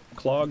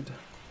clogged.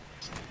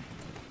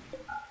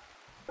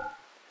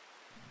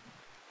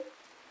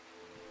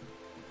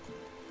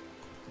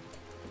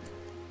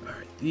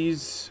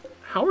 Alright,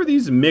 how are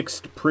these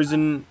mixed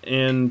prison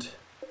and...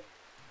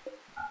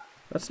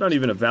 That's not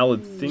even a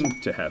valid thing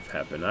to have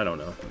happen. I don't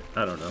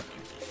know.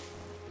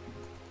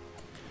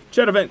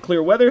 Chat event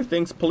clear weather,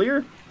 thanks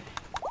Palir.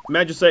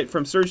 Magicite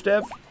from Surge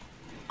Dev.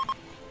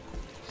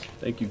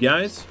 Thank you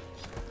guys.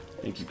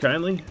 Thank you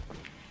kindly.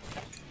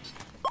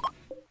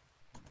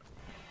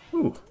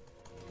 Ooh.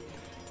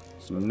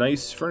 Some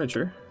nice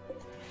furniture.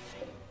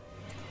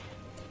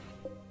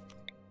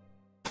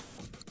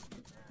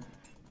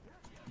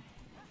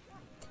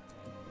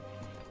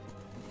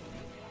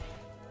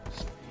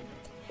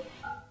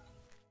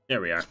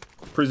 There we are.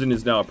 Prison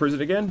is now a prison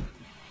again.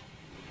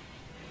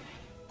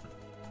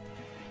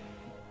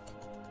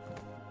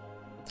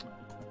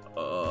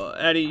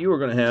 Addy, you are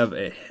going to have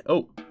a...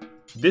 Oh,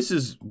 this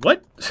is...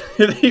 What?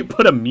 They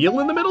put a meal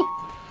in the middle?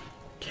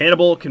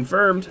 Cannibal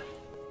confirmed.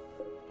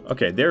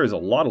 Okay, there is a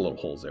lot of little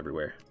holes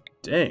everywhere.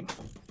 Dang.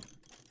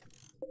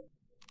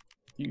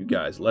 You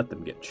guys let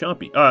them get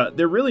chompy.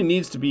 There really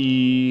needs to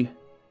be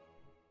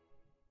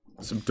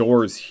some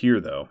doors here,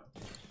 though.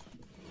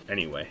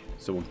 Anyway,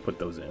 so we'll put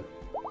those in.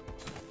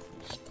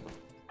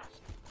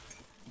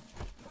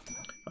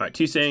 Alright,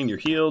 T-Sang, you're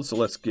healed, so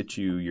let's get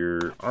you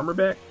your armor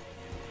back.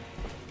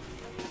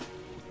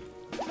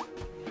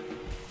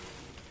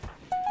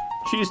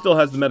 She still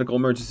has the medical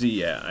emergency.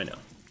 Yeah, I know.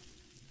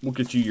 We'll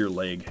get you your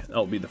leg.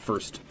 That'll be the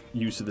first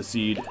use of the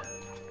seed.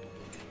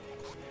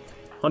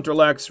 Hunter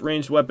lacks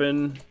ranged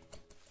weapon.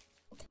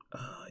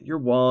 Your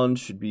wand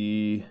should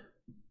be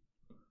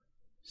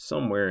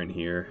somewhere in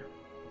here.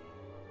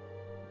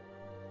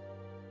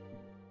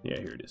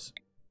 Yeah, here it is.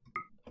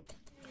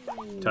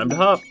 Time to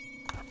hop.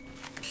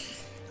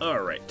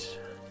 Alright.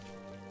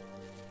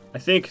 I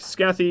think,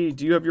 Scathy,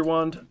 do you have your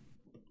wand?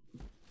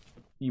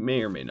 You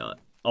may or may not.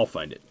 I'll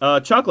find it.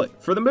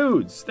 Chocolate for the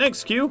moods.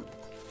 Thanks, Q.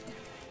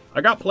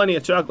 I got plenty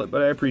of chocolate,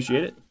 but I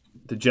appreciate it.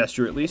 The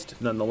gesture, at least,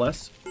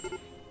 nonetheless.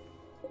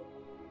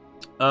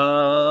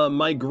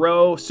 My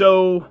grow...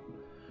 So,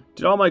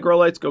 did all my grow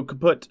lights go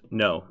kaput?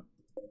 No.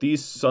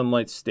 These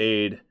sunlights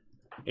stayed.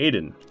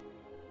 Aiden.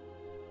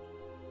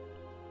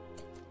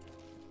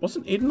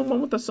 Wasn't Aiden the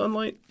one with the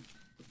sunlight?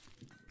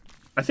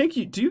 I think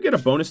you... Do you get a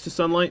bonus to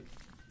sunlight?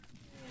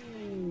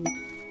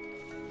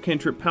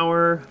 Cantrip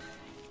power.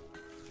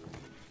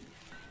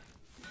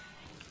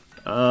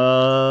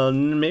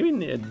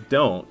 Maybe I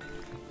don't.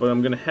 But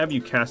I'm going to have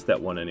you cast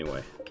that one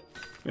anyway.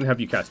 I'm going to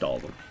have you cast all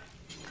of them.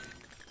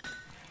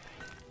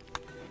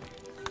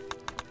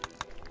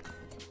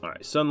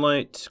 Alright,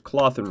 sunlight,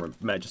 cloth, and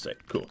magicite.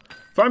 Cool.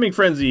 Farming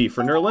frenzy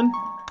for Nerlin.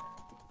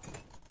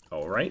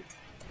 Alright.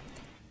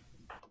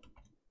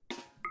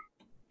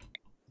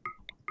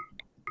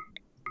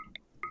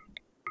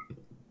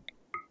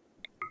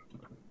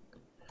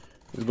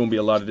 There's going to be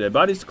a lot of dead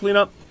bodies to clean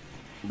up.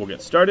 We'll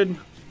get started.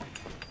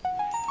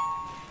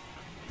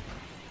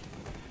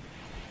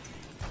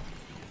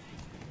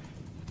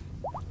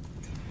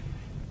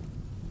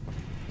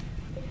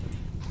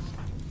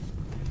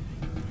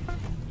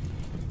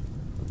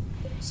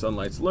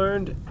 Sunlight's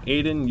learned.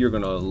 Aiden, you're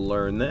going to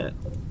learn that.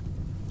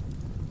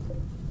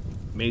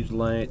 Mage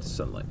light,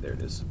 sunlight. There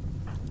it is.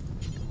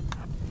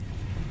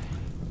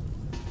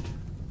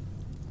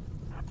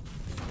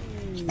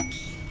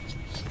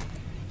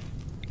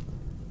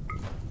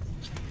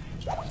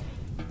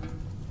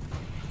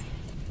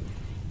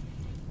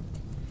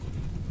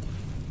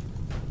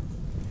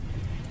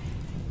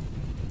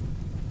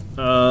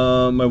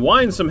 My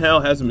wine somehow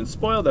hasn't been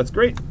spoiled. That's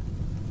great.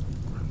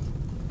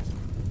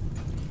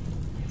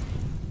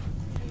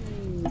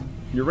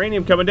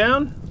 Uranium coming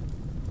down.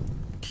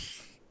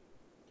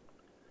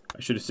 I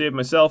should have saved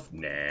myself.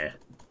 Nah.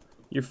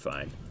 You're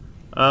fine.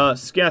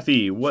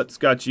 Scathy, what's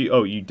got you?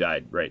 Oh, you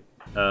died. Right.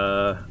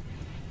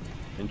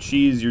 And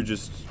Cheese, you're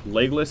just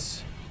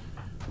legless.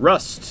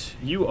 Rust,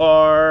 you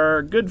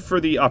are good for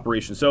the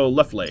operation. So,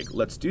 left leg.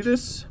 Let's do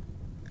this.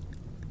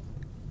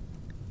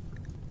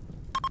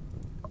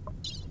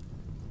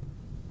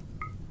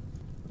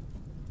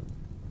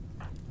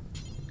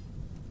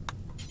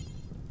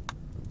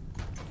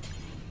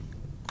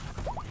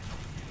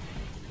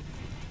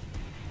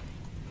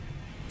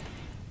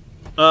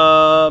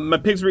 My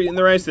pigs were eating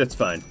the rice, that's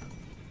fine.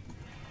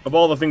 Of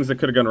all the things that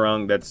could have gone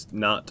wrong, that's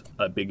not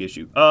a big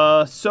issue.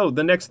 So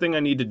the next thing I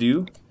need to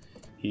do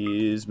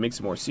is make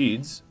some more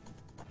seeds.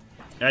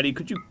 Addie,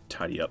 could you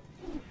tidy up?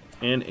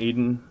 And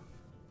Aiden.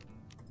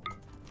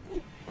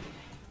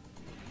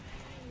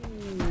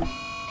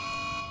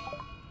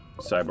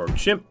 Cyborg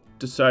Chimp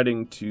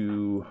deciding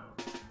to...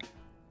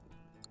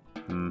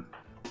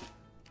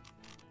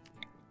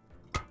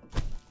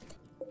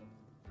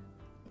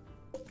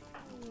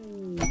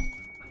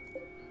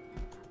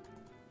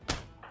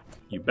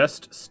 You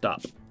best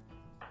stop.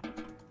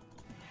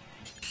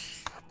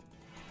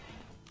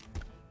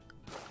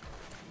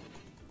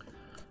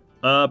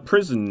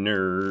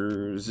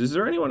 Prisoners. Is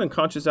there anyone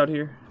unconscious out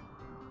here?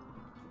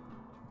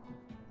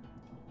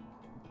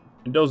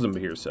 It doesn't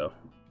appear so.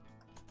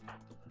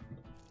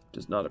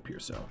 Does not appear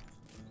so.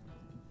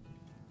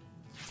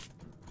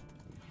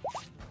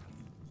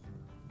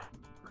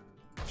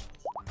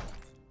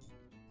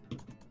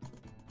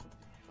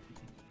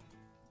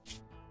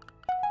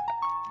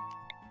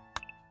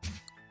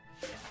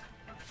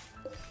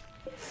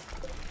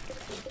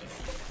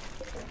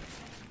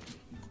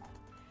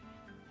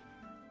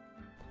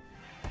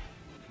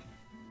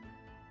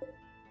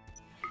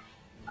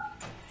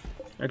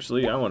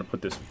 Actually, I want to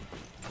put this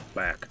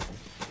back.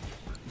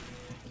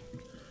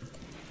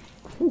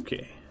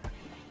 Okay.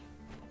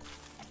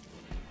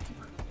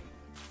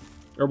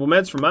 Herbal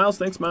meds for Miles.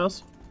 Thanks,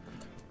 Miles.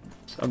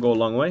 I'll go a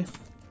long way.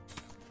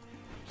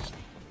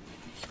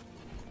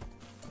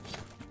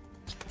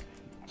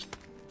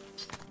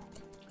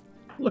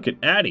 Look at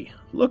Addie.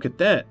 Look at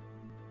that.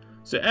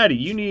 So, Addie,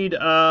 you need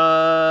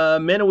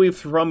Mana Weave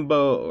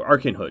Thrumbo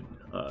Arcane Hood.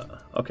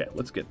 Okay,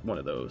 let's get one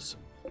of those.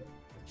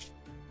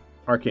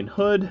 Arcane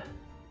Hood.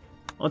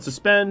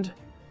 Unsuspend.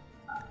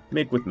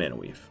 Make with Mana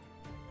Weave.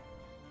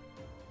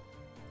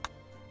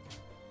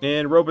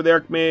 And Robe of the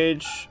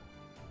Archmage.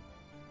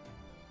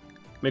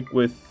 Make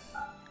with...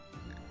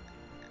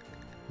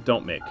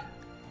 Don't make.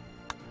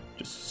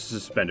 Just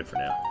suspend it for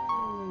now.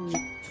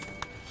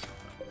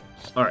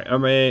 Alright,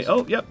 I'm ready.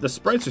 Oh, yep, the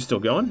sprites are still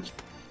going.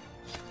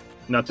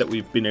 Not that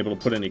we've been able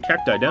to put any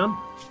cacti down.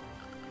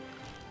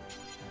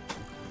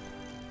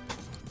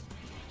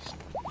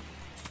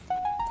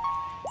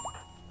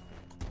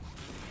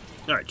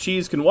 Alright,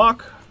 Cheese can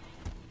walk.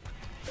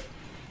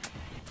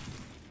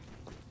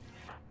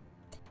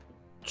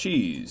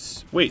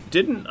 Cheese. Wait,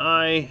 didn't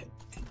I...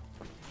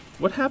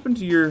 What happened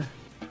to your...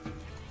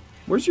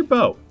 Where's your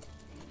bow?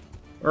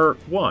 Or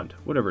wand,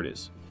 whatever it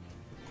is.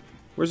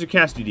 Where's your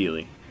casty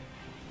dealy?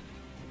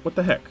 What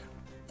the heck?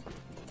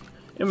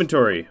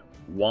 Inventory.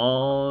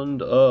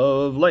 Wand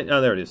of light.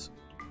 Oh, there it is.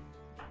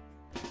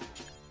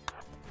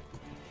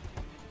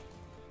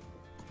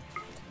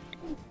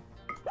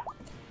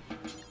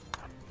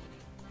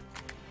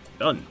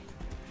 Done.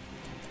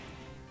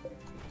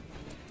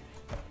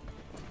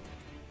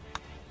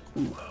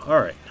 Ooh,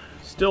 alright.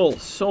 Still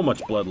so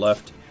much blood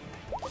left.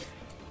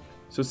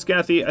 So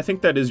Scathy, I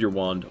think that is your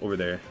wand over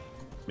there.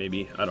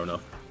 Maybe. I don't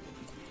know.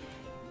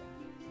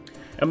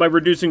 Am I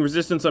reducing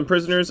resistance on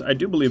prisoners? I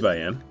do believe I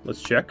am.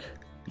 Let's check.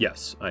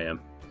 Yes, I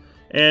am.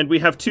 And we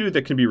have 2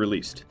 that can be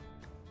released.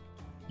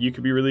 You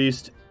could be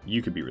released.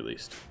 You could be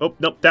released. Oh,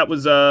 nope. That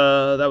was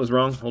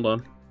wrong. Hold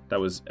on. That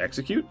was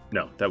execute?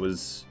 No, that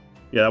was...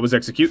 Yeah, that was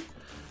execute.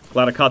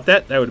 Glad I caught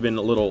that. That would have been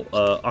a little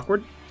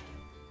awkward.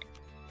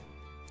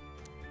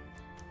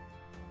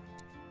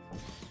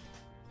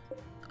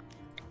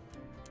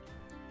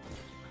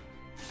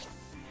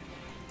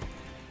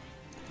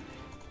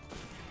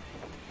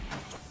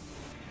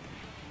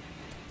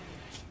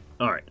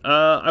 Alright,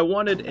 I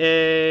wanted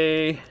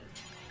a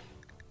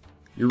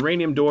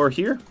uranium door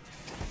here.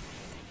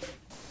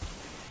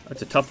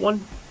 That's a tough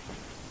one.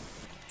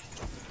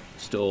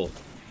 Still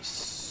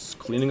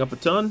cleaning up a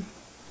ton.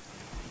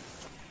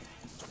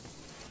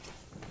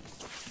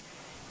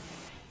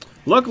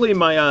 Luckily,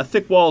 my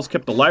thick walls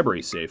kept the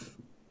library safe.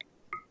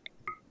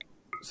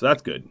 So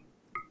that's good.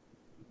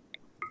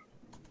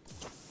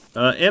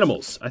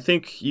 Animals. I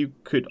think you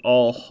could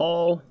all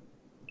haul.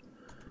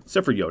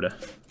 Except for Yoda.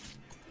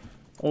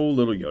 Oh,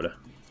 little Yoda.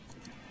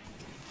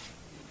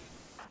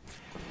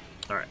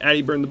 Alright,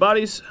 Addie burned the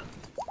bodies.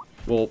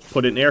 We'll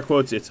put it in air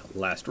quotes. It's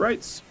last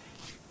rites.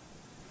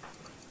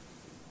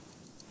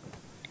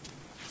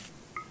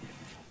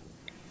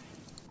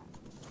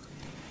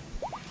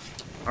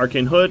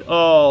 Arcane Hood.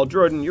 Oh,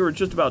 Jordan, you were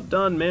just about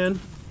done,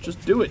 man.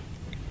 Just do it.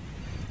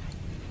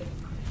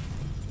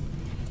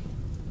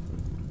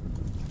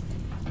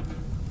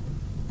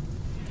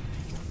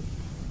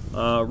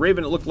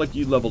 Raven, it looked like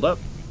you leveled up.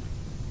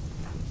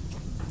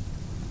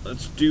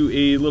 Let's do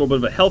a little bit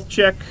of a health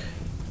check.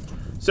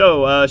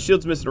 So,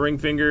 shield's missing a ring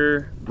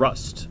finger.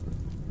 Rust.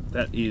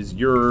 That is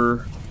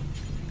your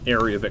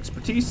area of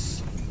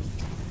expertise.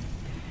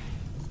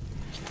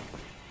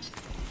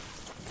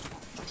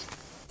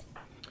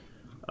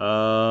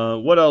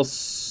 What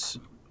else?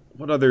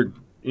 What other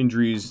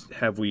injuries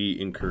have we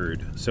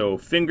incurred? So,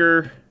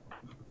 finger,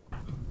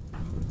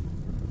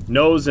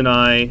 nose, and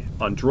eye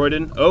on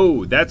Droiden.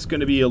 Oh, that's going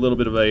to be a little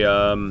bit of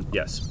a,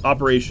 yes,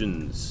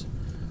 operations.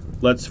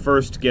 Let's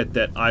first get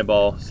that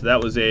eyeball. So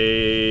that was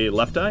a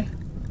left eye.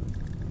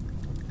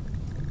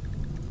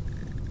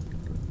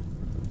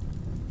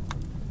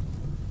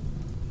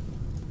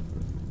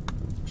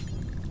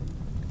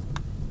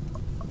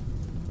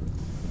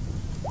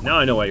 Now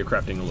I know why you're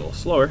crafting a little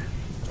slower.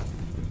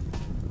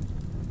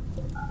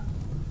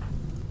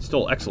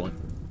 Still excellent.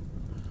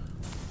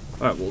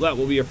 Alright, well that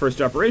will be our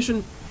first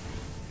operation.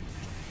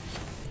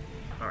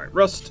 Alright,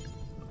 Rust.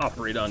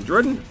 Operate on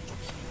Jordan.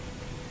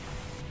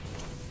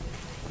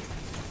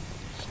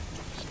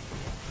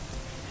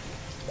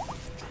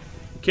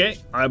 Okay,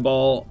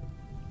 eyeball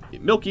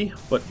milky,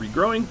 but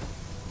regrowing.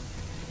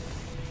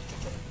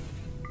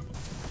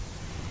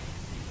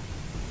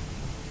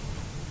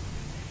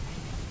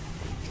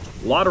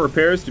 A lot of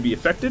repairs to be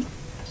effected.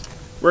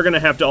 We're going to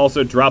have to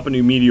also drop a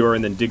new meteor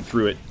and then dig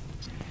through it.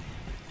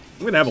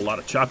 I'm going to have a lot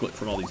of chocolate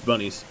from all these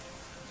bunnies.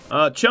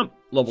 Chump,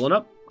 leveling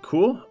up.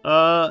 Cool.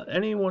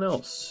 Anyone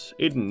else?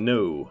 Aiden,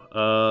 no.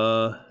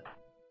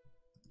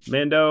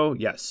 Mando,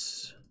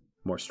 yes.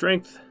 More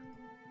strength.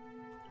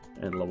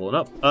 And leveling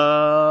up.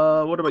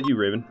 What about you,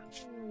 Raven?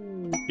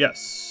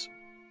 Yes.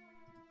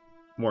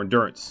 More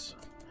endurance.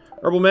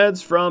 Herbal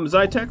meds from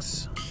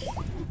Zytex.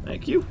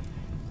 Thank you.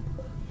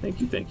 Thank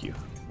you, thank you.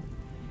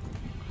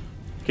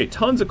 Okay,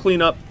 tons of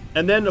cleanup.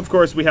 And then, of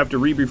course, we have to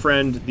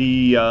re-befriend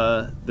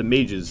the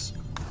mages.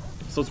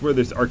 So let's wear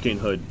this arcane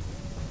hood.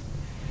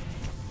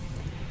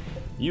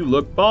 You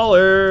look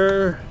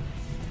baller.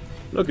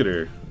 Look at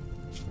her.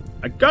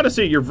 I gotta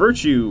say, your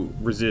virtue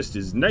resist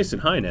is nice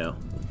and high now.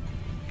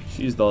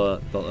 She's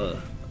the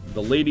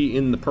lady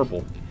in the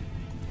purple.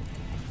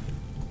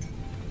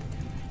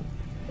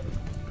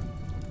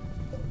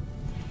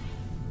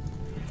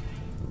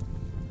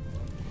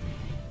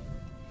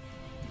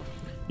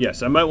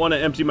 Yes, I might want to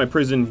empty my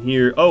prison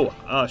here. Oh,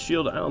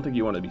 shield. I don't think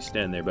you want to be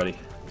standing there, buddy.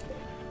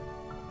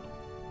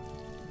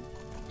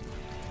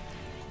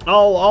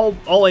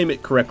 I'll aim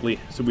it correctly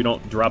so we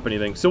don't drop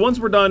anything. So once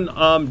we're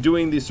done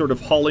doing the sort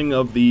of hauling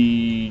of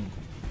the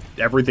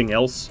everything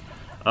else,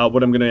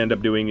 what I'm going to end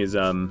up doing is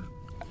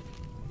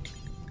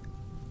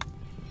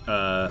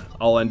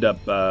I'll end up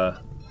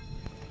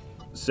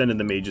sending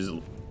the mages a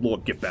little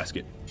gift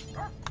basket.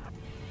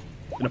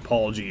 An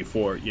apology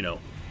for, you know,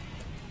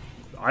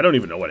 I don't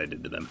even know what I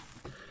did to them.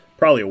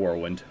 Probably a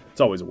whirlwind.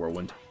 It's always a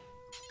whirlwind.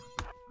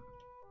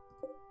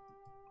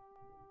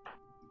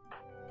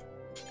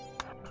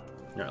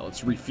 Alright,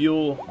 let's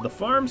refuel the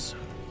farms.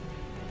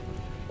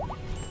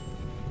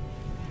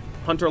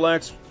 Hunter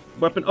lacks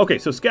weapon. Okay,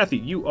 so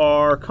Scathy, you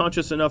are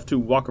conscious enough to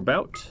walk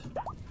about.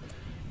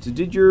 So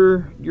did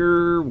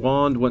your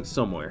wand went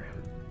somewhere?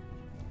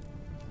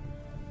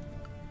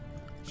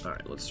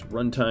 Alright, let's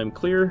runtime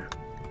clear.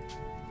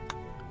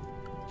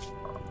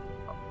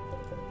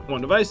 One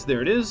device,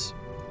 there it is.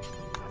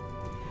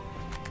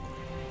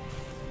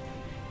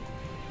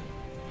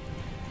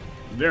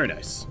 Very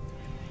nice.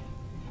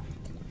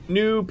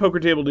 New poker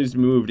table needs to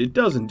be moved. It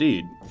does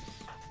indeed.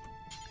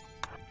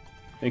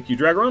 Thank you,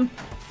 Dragaron.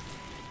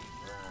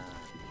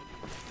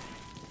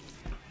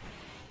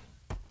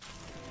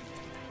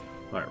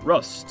 Alright,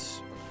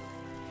 Rust.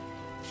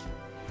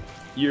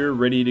 You're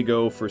ready to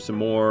go for some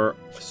more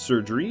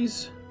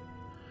surgeries.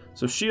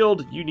 So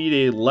Shield, you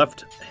need a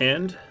left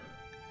hand.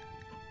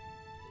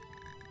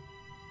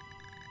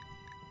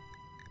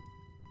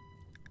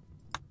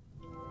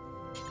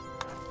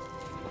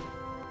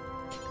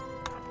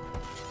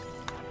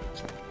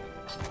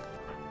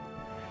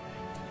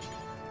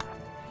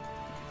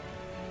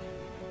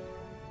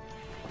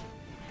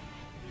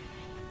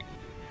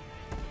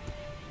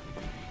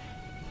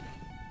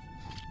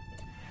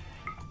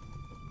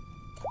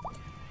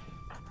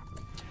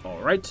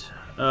 Alright,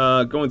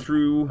 going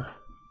through...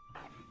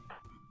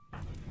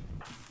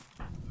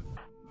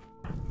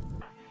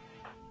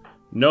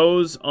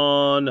 Nose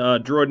on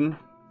Droiden.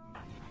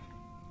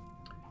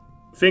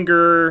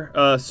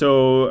 Finger,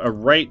 so a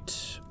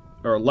right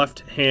or left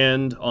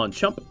hand on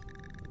Chump.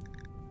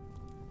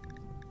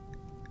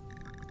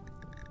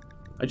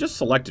 I just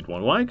selected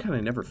one. Why can I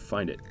never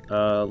find it?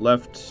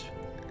 Left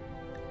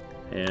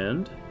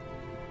hand.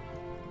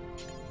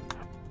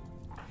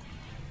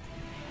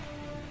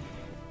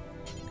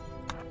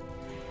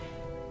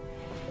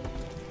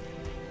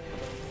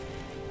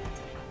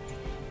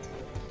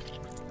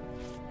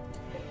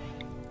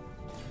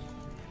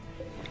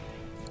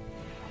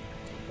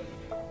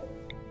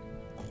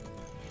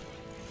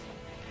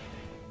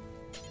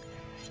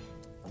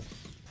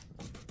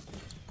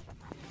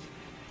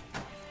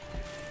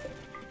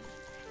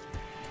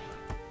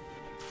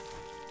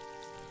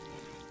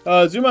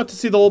 Zoom out to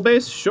see the whole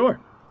base? Sure.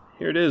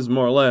 Here it is,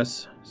 more or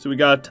less. So we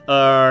got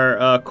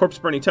our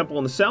corpse-burning temple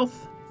in the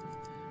south,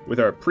 with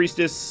our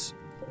priestess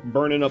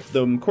burning up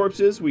them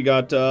corpses. We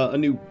got a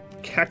new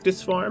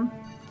cactus farm.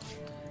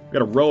 We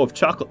got a row of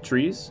chocolate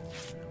trees.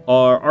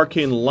 Our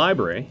arcane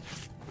library.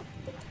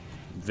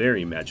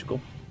 Very magical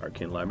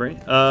arcane library.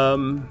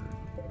 Oh,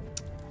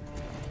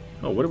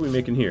 what are we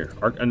making here?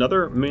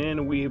 Another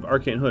man weave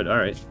arcane hood. All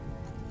right.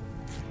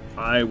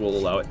 I will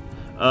allow it.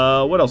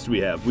 What else do we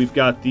have? We've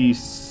got the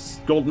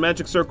golden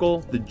magic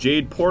circle, the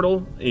jade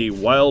portal, a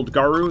wild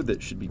garu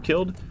that should be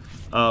killed.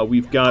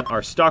 We've got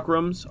our stock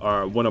rooms,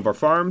 one of our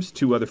farms,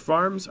 2 other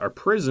farms, our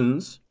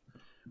prisons,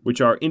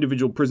 which are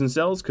individual prison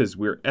cells because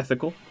we're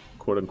ethical,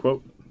 quote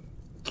unquote.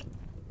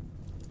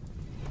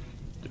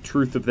 The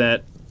truth of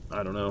that,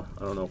 I don't know.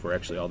 I don't know if we're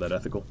actually all that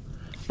ethical,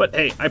 but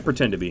hey, I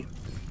pretend to be,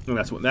 and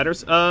that's what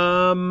matters.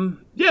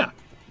 Yeah,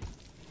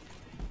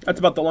 that's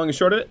about the long and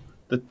short of it.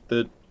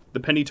 The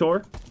penny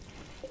tour.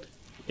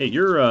 Hey,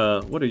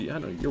 you're, what are you? I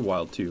don't know, you're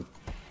wild too.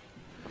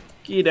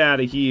 Get out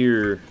of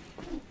here.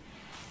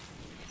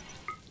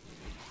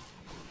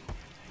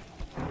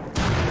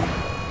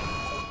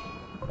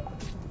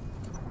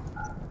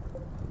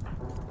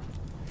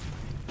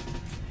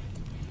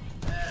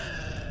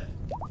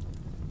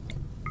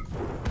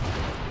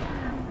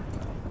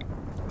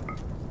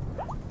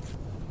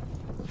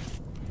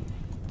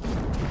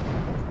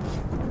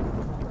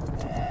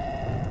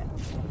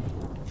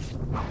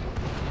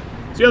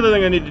 The other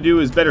thing I need to do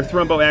is better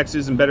thrumbo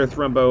axes and better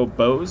thrumbo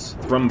bows.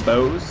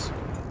 Thrumbos.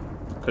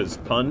 Because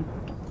pun.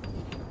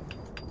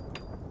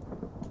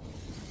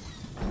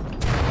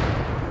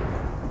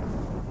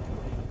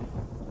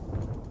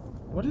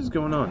 What is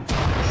going on?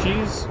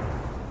 Cheese?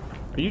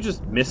 Are you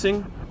just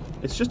missing?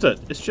 It's just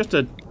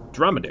a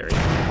dromedary.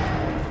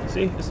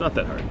 See? It's not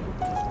that hard.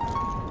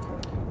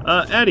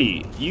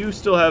 Eddie, you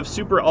still have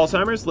super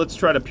Alzheimer's. Let's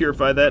try to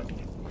purify that.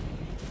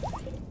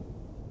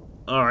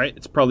 Alright,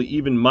 it's probably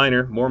even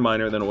minor, more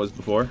minor than it was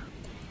before.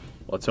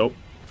 Let's hope.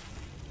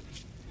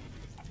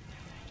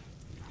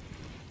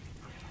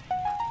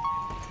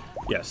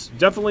 Yes,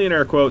 definitely in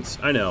air quotes.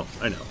 I know.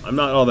 I'm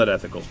not all that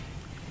ethical.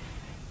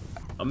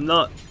 I'm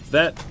not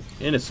that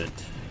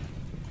innocent.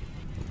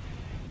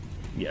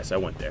 Yes, I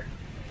went there.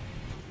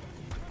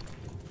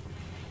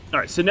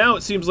 Alright, so now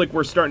it seems like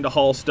we're starting to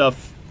haul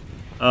stuff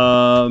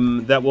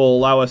that will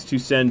allow us to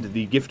send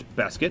the gift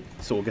basket.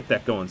 So we'll get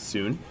that going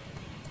soon.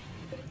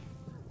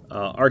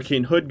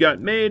 Arcane Hood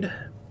got made.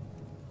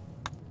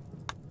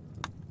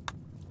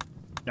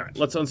 Alright,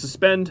 let's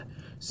unsuspend.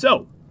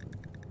 So,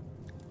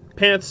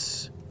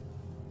 pants.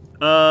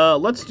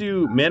 Let's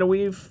do Mana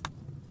Weave.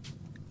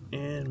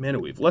 And Mana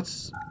Weave.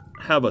 Let's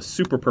have a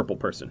super purple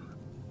person.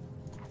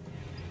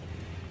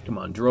 Come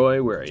on,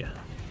 Droy, where are you?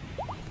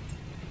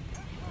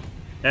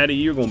 Addie,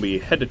 you're going to be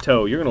head to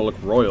toe. You're going to look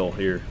royal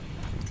here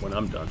when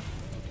I'm done.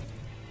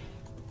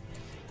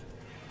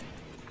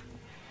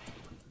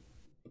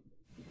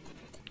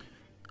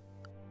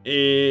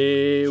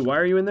 Why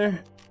are you in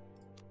there?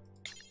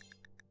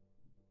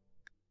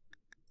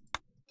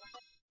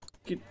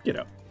 Get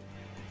up.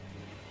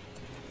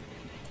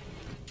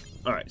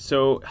 Alright,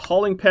 so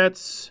hauling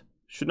pets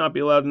should not be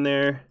allowed in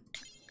there.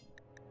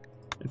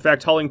 In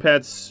fact, hauling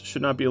pets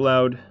should not be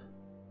allowed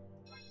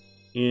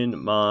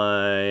in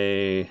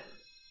my...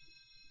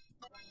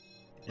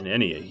 in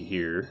any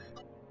here.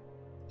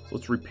 So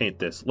let's repaint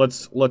this.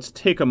 Let's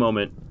take a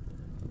moment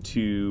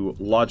to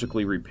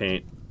logically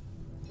repaint.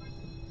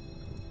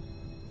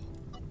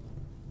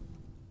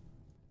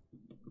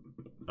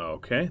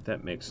 Okay,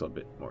 that makes a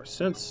bit more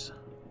sense.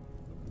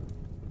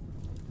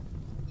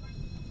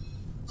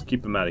 Let's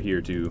keep him out of here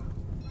too.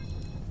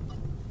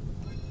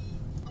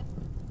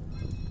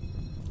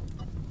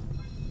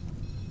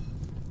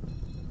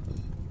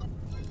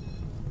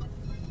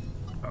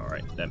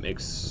 Alright, that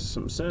makes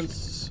some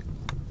sense.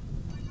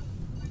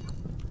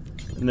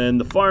 And then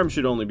the farm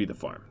should only be the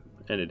farm.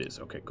 And it is.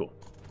 Okay, cool.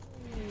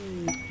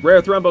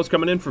 Rare Thrumbos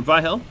coming in from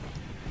Vihel.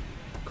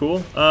 Cool.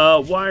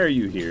 Why are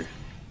you here?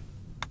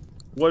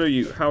 What are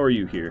you? How are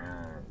you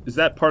here? Is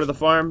that part of the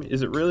farm?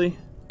 Is it really?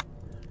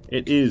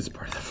 It is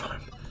part of the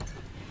farm.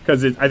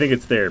 Because I think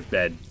it's their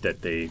bed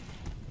that they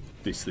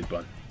sleep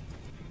on.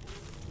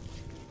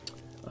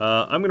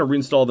 I'm going to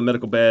reinstall the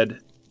medical bed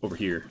over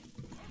here.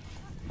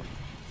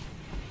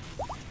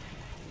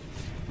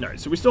 Alright,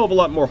 so we still have a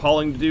lot more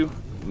hauling to do.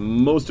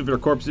 Most of it are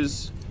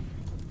corpses.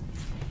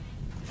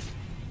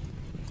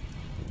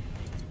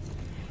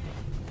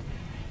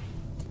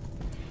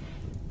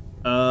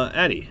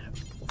 Addy.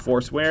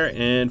 Forswear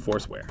and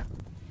Forswear.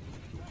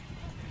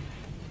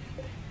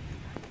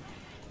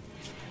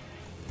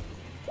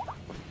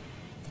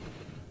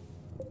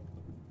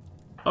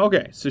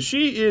 Okay, so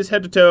she is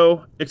head to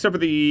toe, except for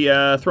the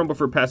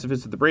Thrumbifer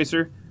Pacifist at the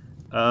Bracer.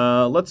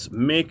 Let's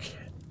make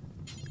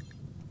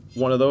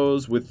one of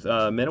those with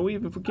Mana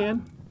Weave if we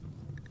can.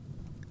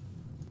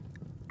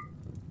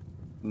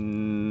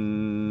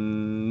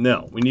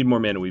 No, we need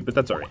more Mana Weave, but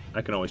that's alright.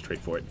 I can always trade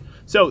for it.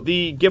 So,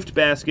 the gift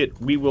basket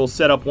we will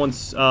set up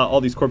once all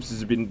these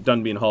corpses have been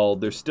done being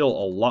hauled. There's still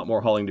a lot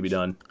more hauling to be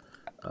done.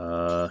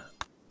 And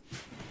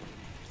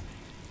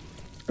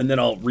then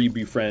I'll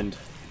re-befriend.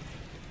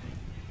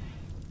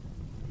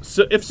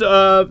 So,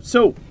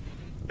 so,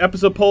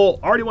 episode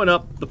poll already went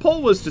up. The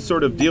poll was to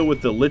sort of deal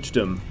with the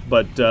lichdom,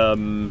 but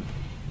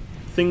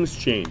things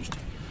changed.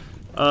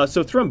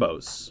 So,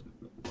 Thrumbos.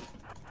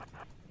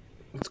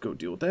 Let's go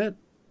deal with that.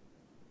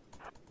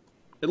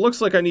 It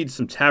looks like I need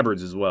some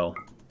tabards as well.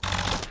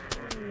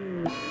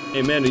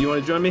 Hey, Amanda, you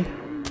want to join me?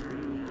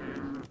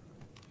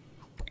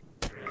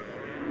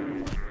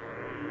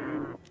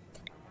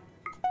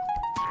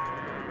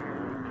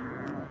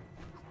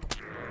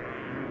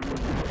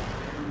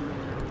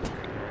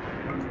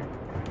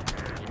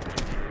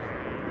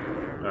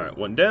 Alright,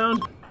 one down.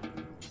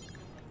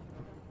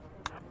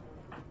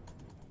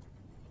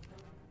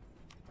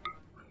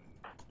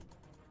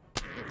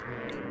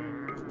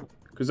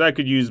 Because I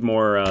could use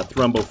more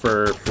Thrumbo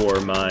fur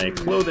for my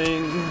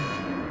clothing.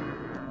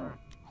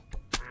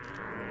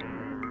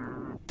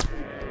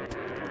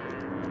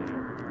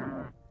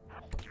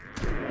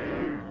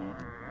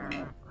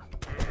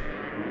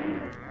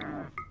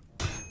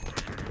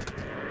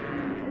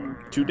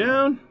 Two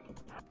down.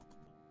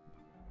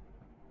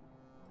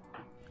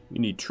 You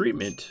need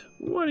treatment?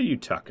 What are you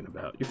talking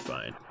about? You're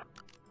fine.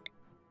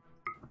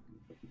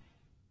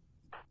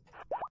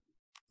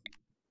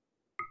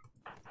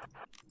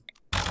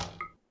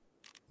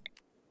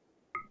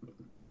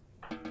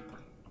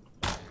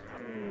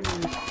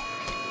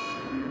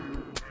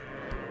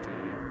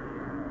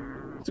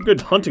 It's a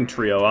good hunting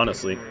trio,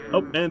 honestly.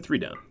 Oh, and 3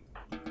 down.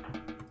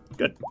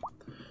 Good.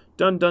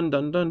 Done, done,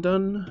 done, done,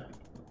 done.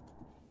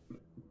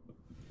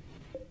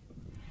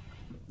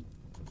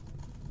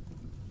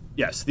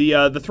 Yes, the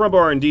Thrumbo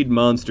are indeed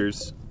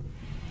monsters.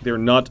 They're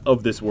not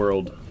of this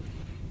world.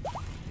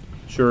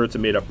 Sure, it's a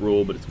made-up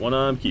rule, but it's one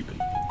I'm keeping.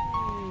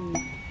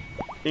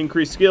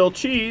 Increased skill,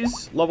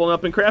 cheese, leveling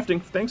up in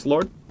crafting. Thanks,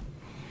 Lord.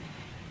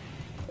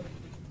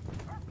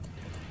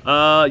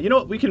 You know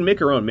what? We can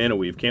make our own Mana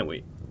Weave, can't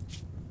we?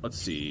 Let's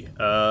see.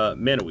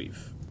 Mana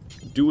Weave.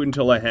 Do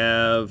until I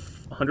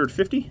have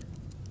 150.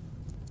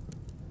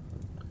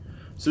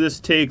 So this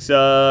takes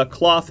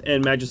cloth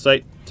and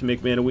magicite to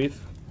make Mana Weave.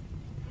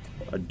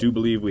 I do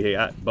believe we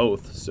got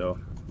both, so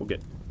we'll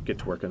get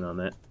to working on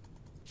that.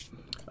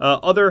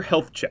 Other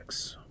health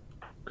checks.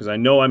 Because I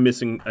know I'm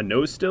missing a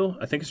nose still.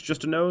 I think it's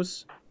just a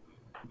nose.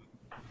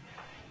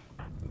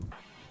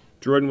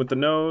 Droidin with the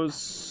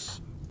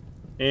nose.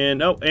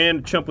 And, oh,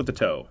 and Chump with the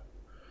toe.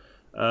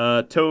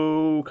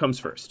 Toe comes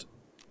first.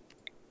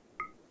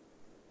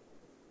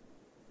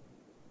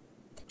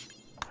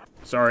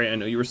 Sorry, I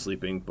know you were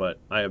sleeping, but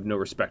I have no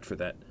respect for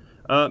that.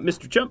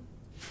 Mr. Chump,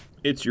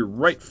 it's your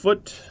right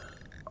foot.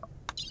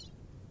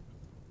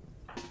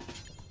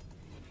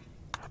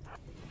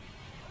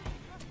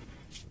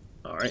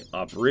 Alright,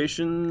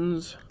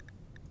 operations.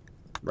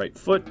 Right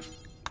foot.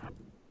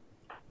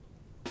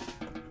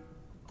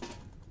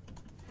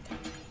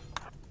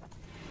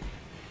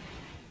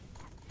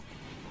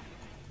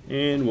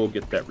 And we'll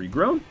get that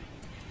regrown.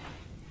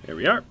 There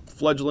we are.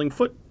 Fledgling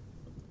foot.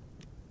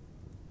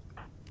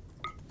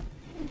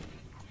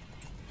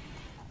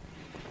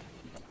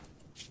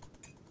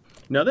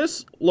 Now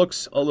this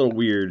looks a little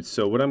weird,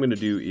 so what I'm going to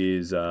do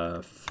is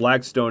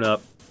flagstone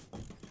up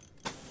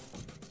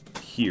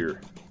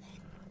here.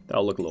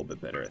 That'll look a little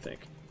bit better, I think.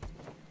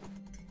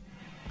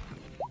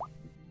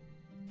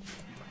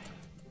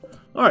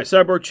 Alright,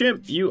 Cyborg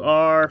Chimp, you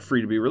are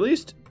free to be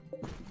released.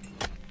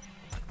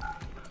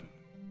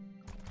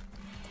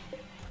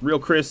 Real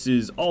Chris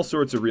is all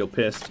sorts of real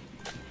pissed.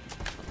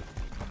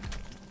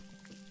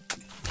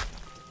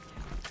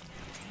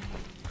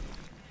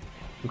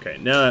 Okay,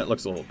 now that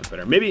looks a little bit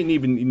better. Maybe it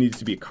even needs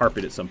to be a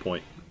carpet at some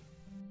point.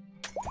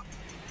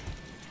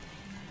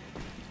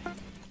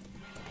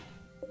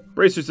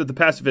 Bracers of the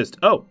Pacifist.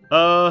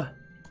 Oh,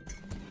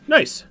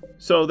 nice.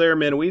 So there,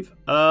 Mana Weave.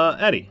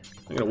 Addy,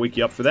 I'm gonna wake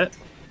you up for that.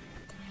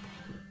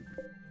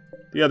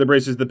 The other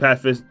Bracers of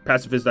the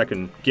Pacifist I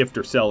can gift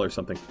or sell or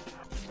something.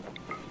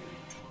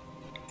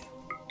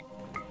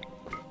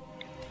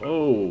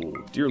 Oh,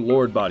 dear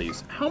lord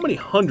bodies. How many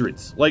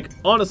hundreds? Like,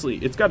 honestly,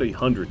 it's gotta be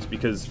hundreds,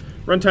 because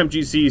Runtime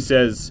GC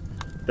says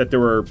that there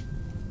were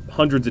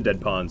hundreds of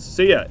dead pawns.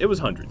 So yeah, it was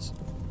hundreds.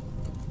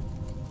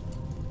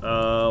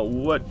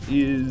 What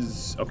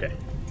is... Okay,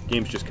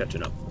 game's just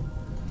catching up.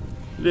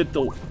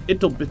 Little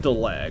bit of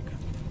lag.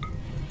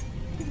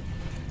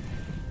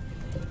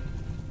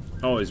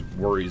 Always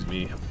worries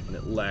me when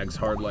it lags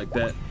hard like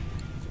that.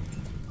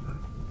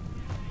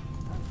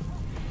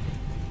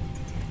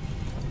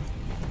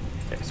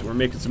 Okay, so we're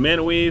making some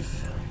Mana Weave.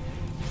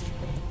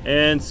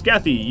 And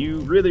Scathy, you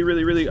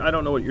really, I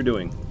don't know what you're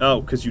doing.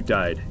 Oh, because you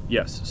died.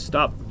 Yes,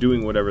 stop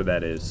doing whatever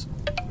that is.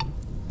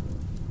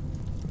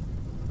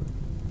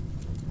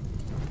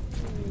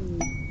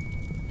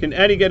 Can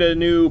Addy get a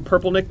new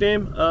purple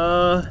nickname?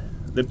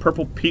 The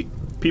Purple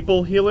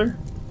People Healer?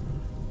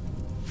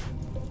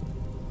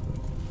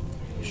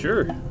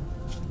 Sure.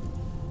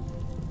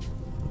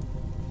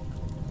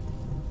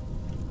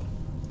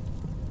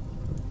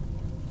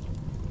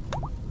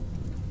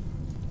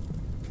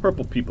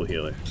 Purple People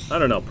Healer. I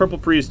don't know. Purple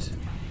Priest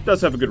does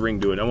have a good ring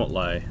to it, I won't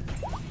lie.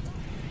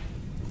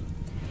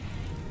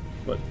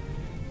 But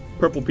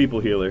Purple People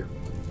Healer.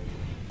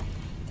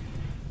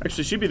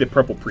 Actually, she'd be the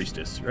Purple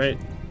Priestess, right?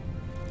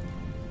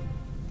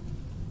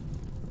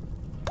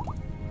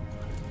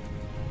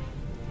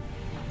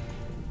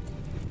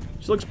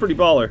 She looks pretty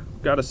baller,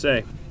 gotta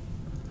say.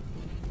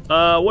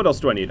 What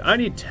else do I need? I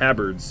need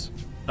tabards.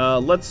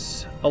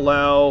 Let's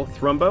allow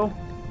Thrumbo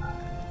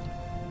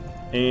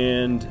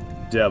and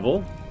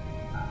Devil.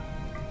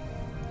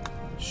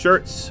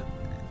 Shirts,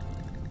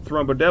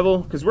 Thrumbo, Devil,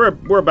 because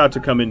we're about to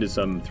come into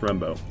some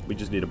Thrumbo. We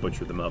just need to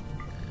butcher them up.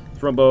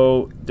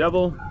 Thrumbo,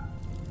 Devil,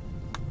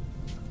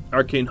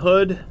 Arcane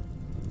Hood,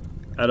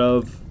 out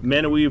of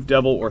Mana Weave,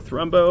 Devil, or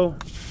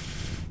Thrumbo.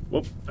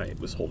 Whoop, I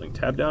was holding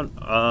tab down.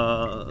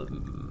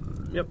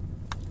 Yep.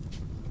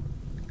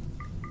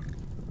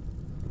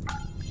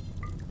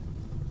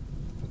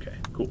 Okay,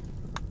 cool.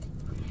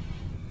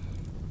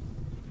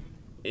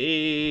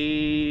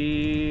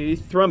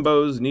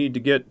 Thrumbos need to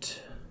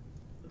get...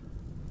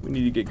 We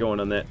need to get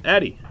going on that.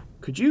 Addy,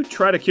 could you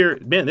try to cure...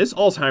 Man, this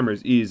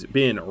Alzheimer's is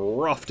been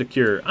rough to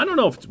cure. I don't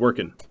know if it's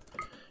working.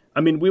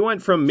 I mean, we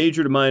went from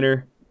major to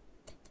minor.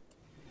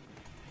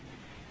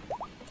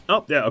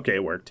 Oh, yeah, okay,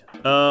 it worked.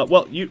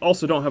 Well, you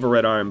also don't have a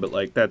red arm, but,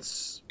 like,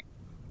 that's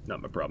not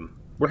my problem.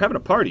 We're having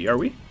a party, are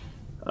we?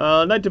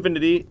 Night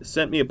Divinity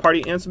sent me a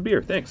party and some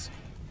beer. Thanks.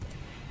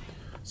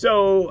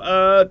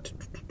 So,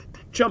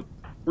 Chump,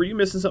 were you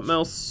missing something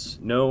else?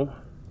 No.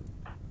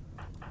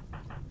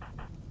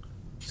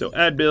 So,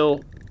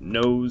 Adbill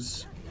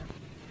knows.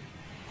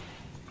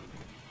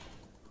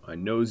 I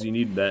knows you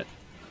need that.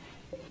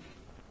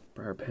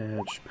 Briar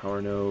Patch, Power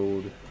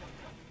Node.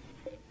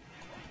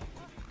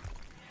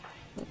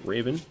 Oh,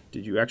 Raven,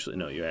 did you actually...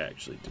 No, you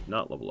actually did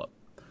not level up.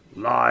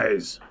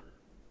 Lies!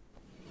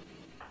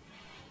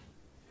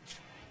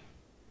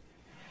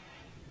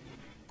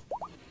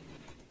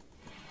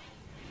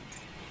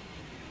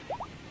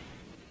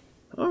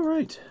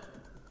 Alright.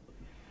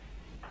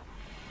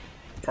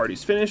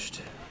 Party's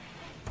finished.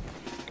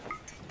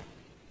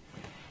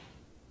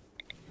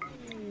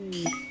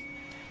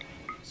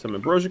 Some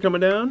ambrosia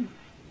coming down.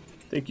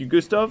 Thank you,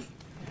 Gustav.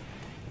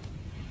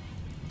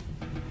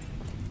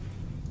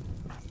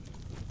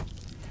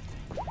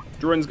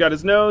 Jordan's got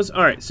his nose.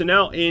 Alright, so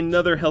now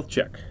another health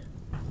check.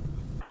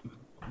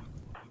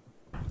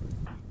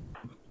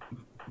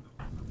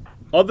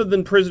 Other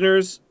than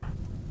prisoners,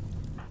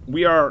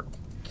 we are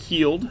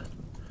healed.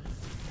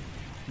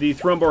 The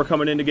Thrumbo are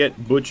coming in to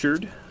get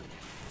butchered.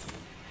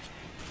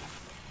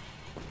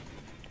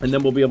 And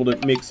then we'll be able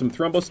to make some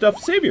Thrumbo stuff.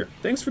 Savior,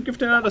 thanks for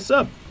gifting out a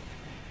sub.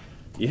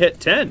 You hit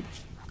 10.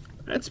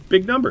 That's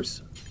big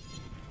numbers.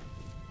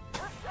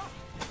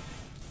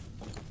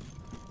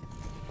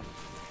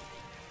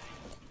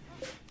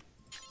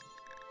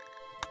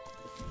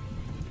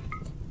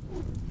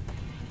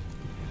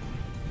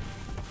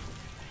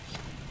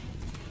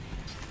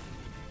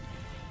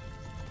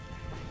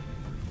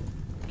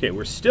 Okay,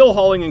 we're still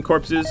hauling in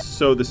corpses,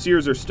 so the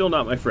Seers are still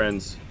not my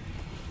friends.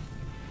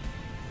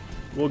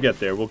 We'll get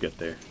there, we'll get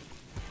there.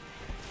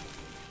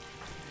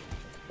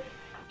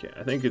 Okay,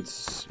 I think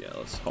it's... Yeah,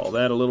 let's haul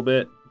that a little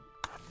bit.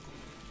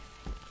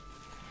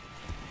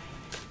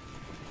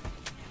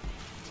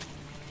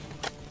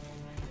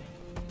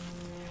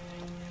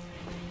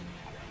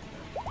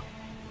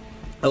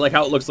 I like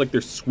how it looks like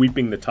they're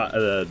sweeping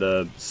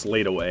the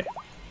slate away.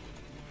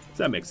 Does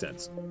that make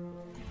sense?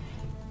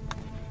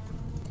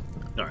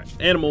 Alright,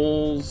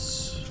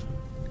 animals.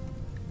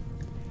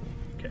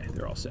 Okay,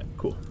 they're all set.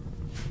 Cool.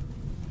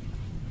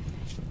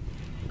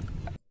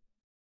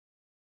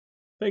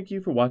 Thank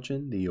you for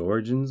watching The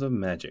Origins of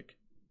Magic,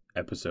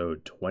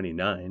 episode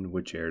 29,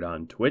 which aired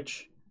on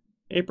Twitch,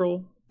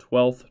 April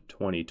 12th,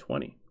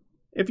 2020.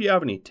 If you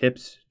have any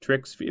tips,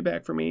 tricks,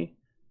 feedback for me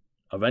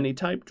of any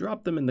type,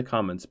 drop them in the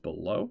comments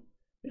below.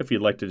 If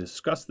you'd like to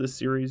discuss this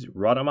series,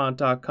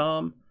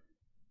 Rhadamant.com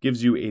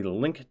gives you a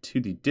link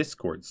to the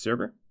Discord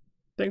server.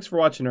 Thanks for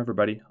watching,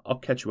 everybody. I'll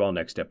catch you all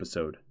next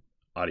episode.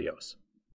 Adios.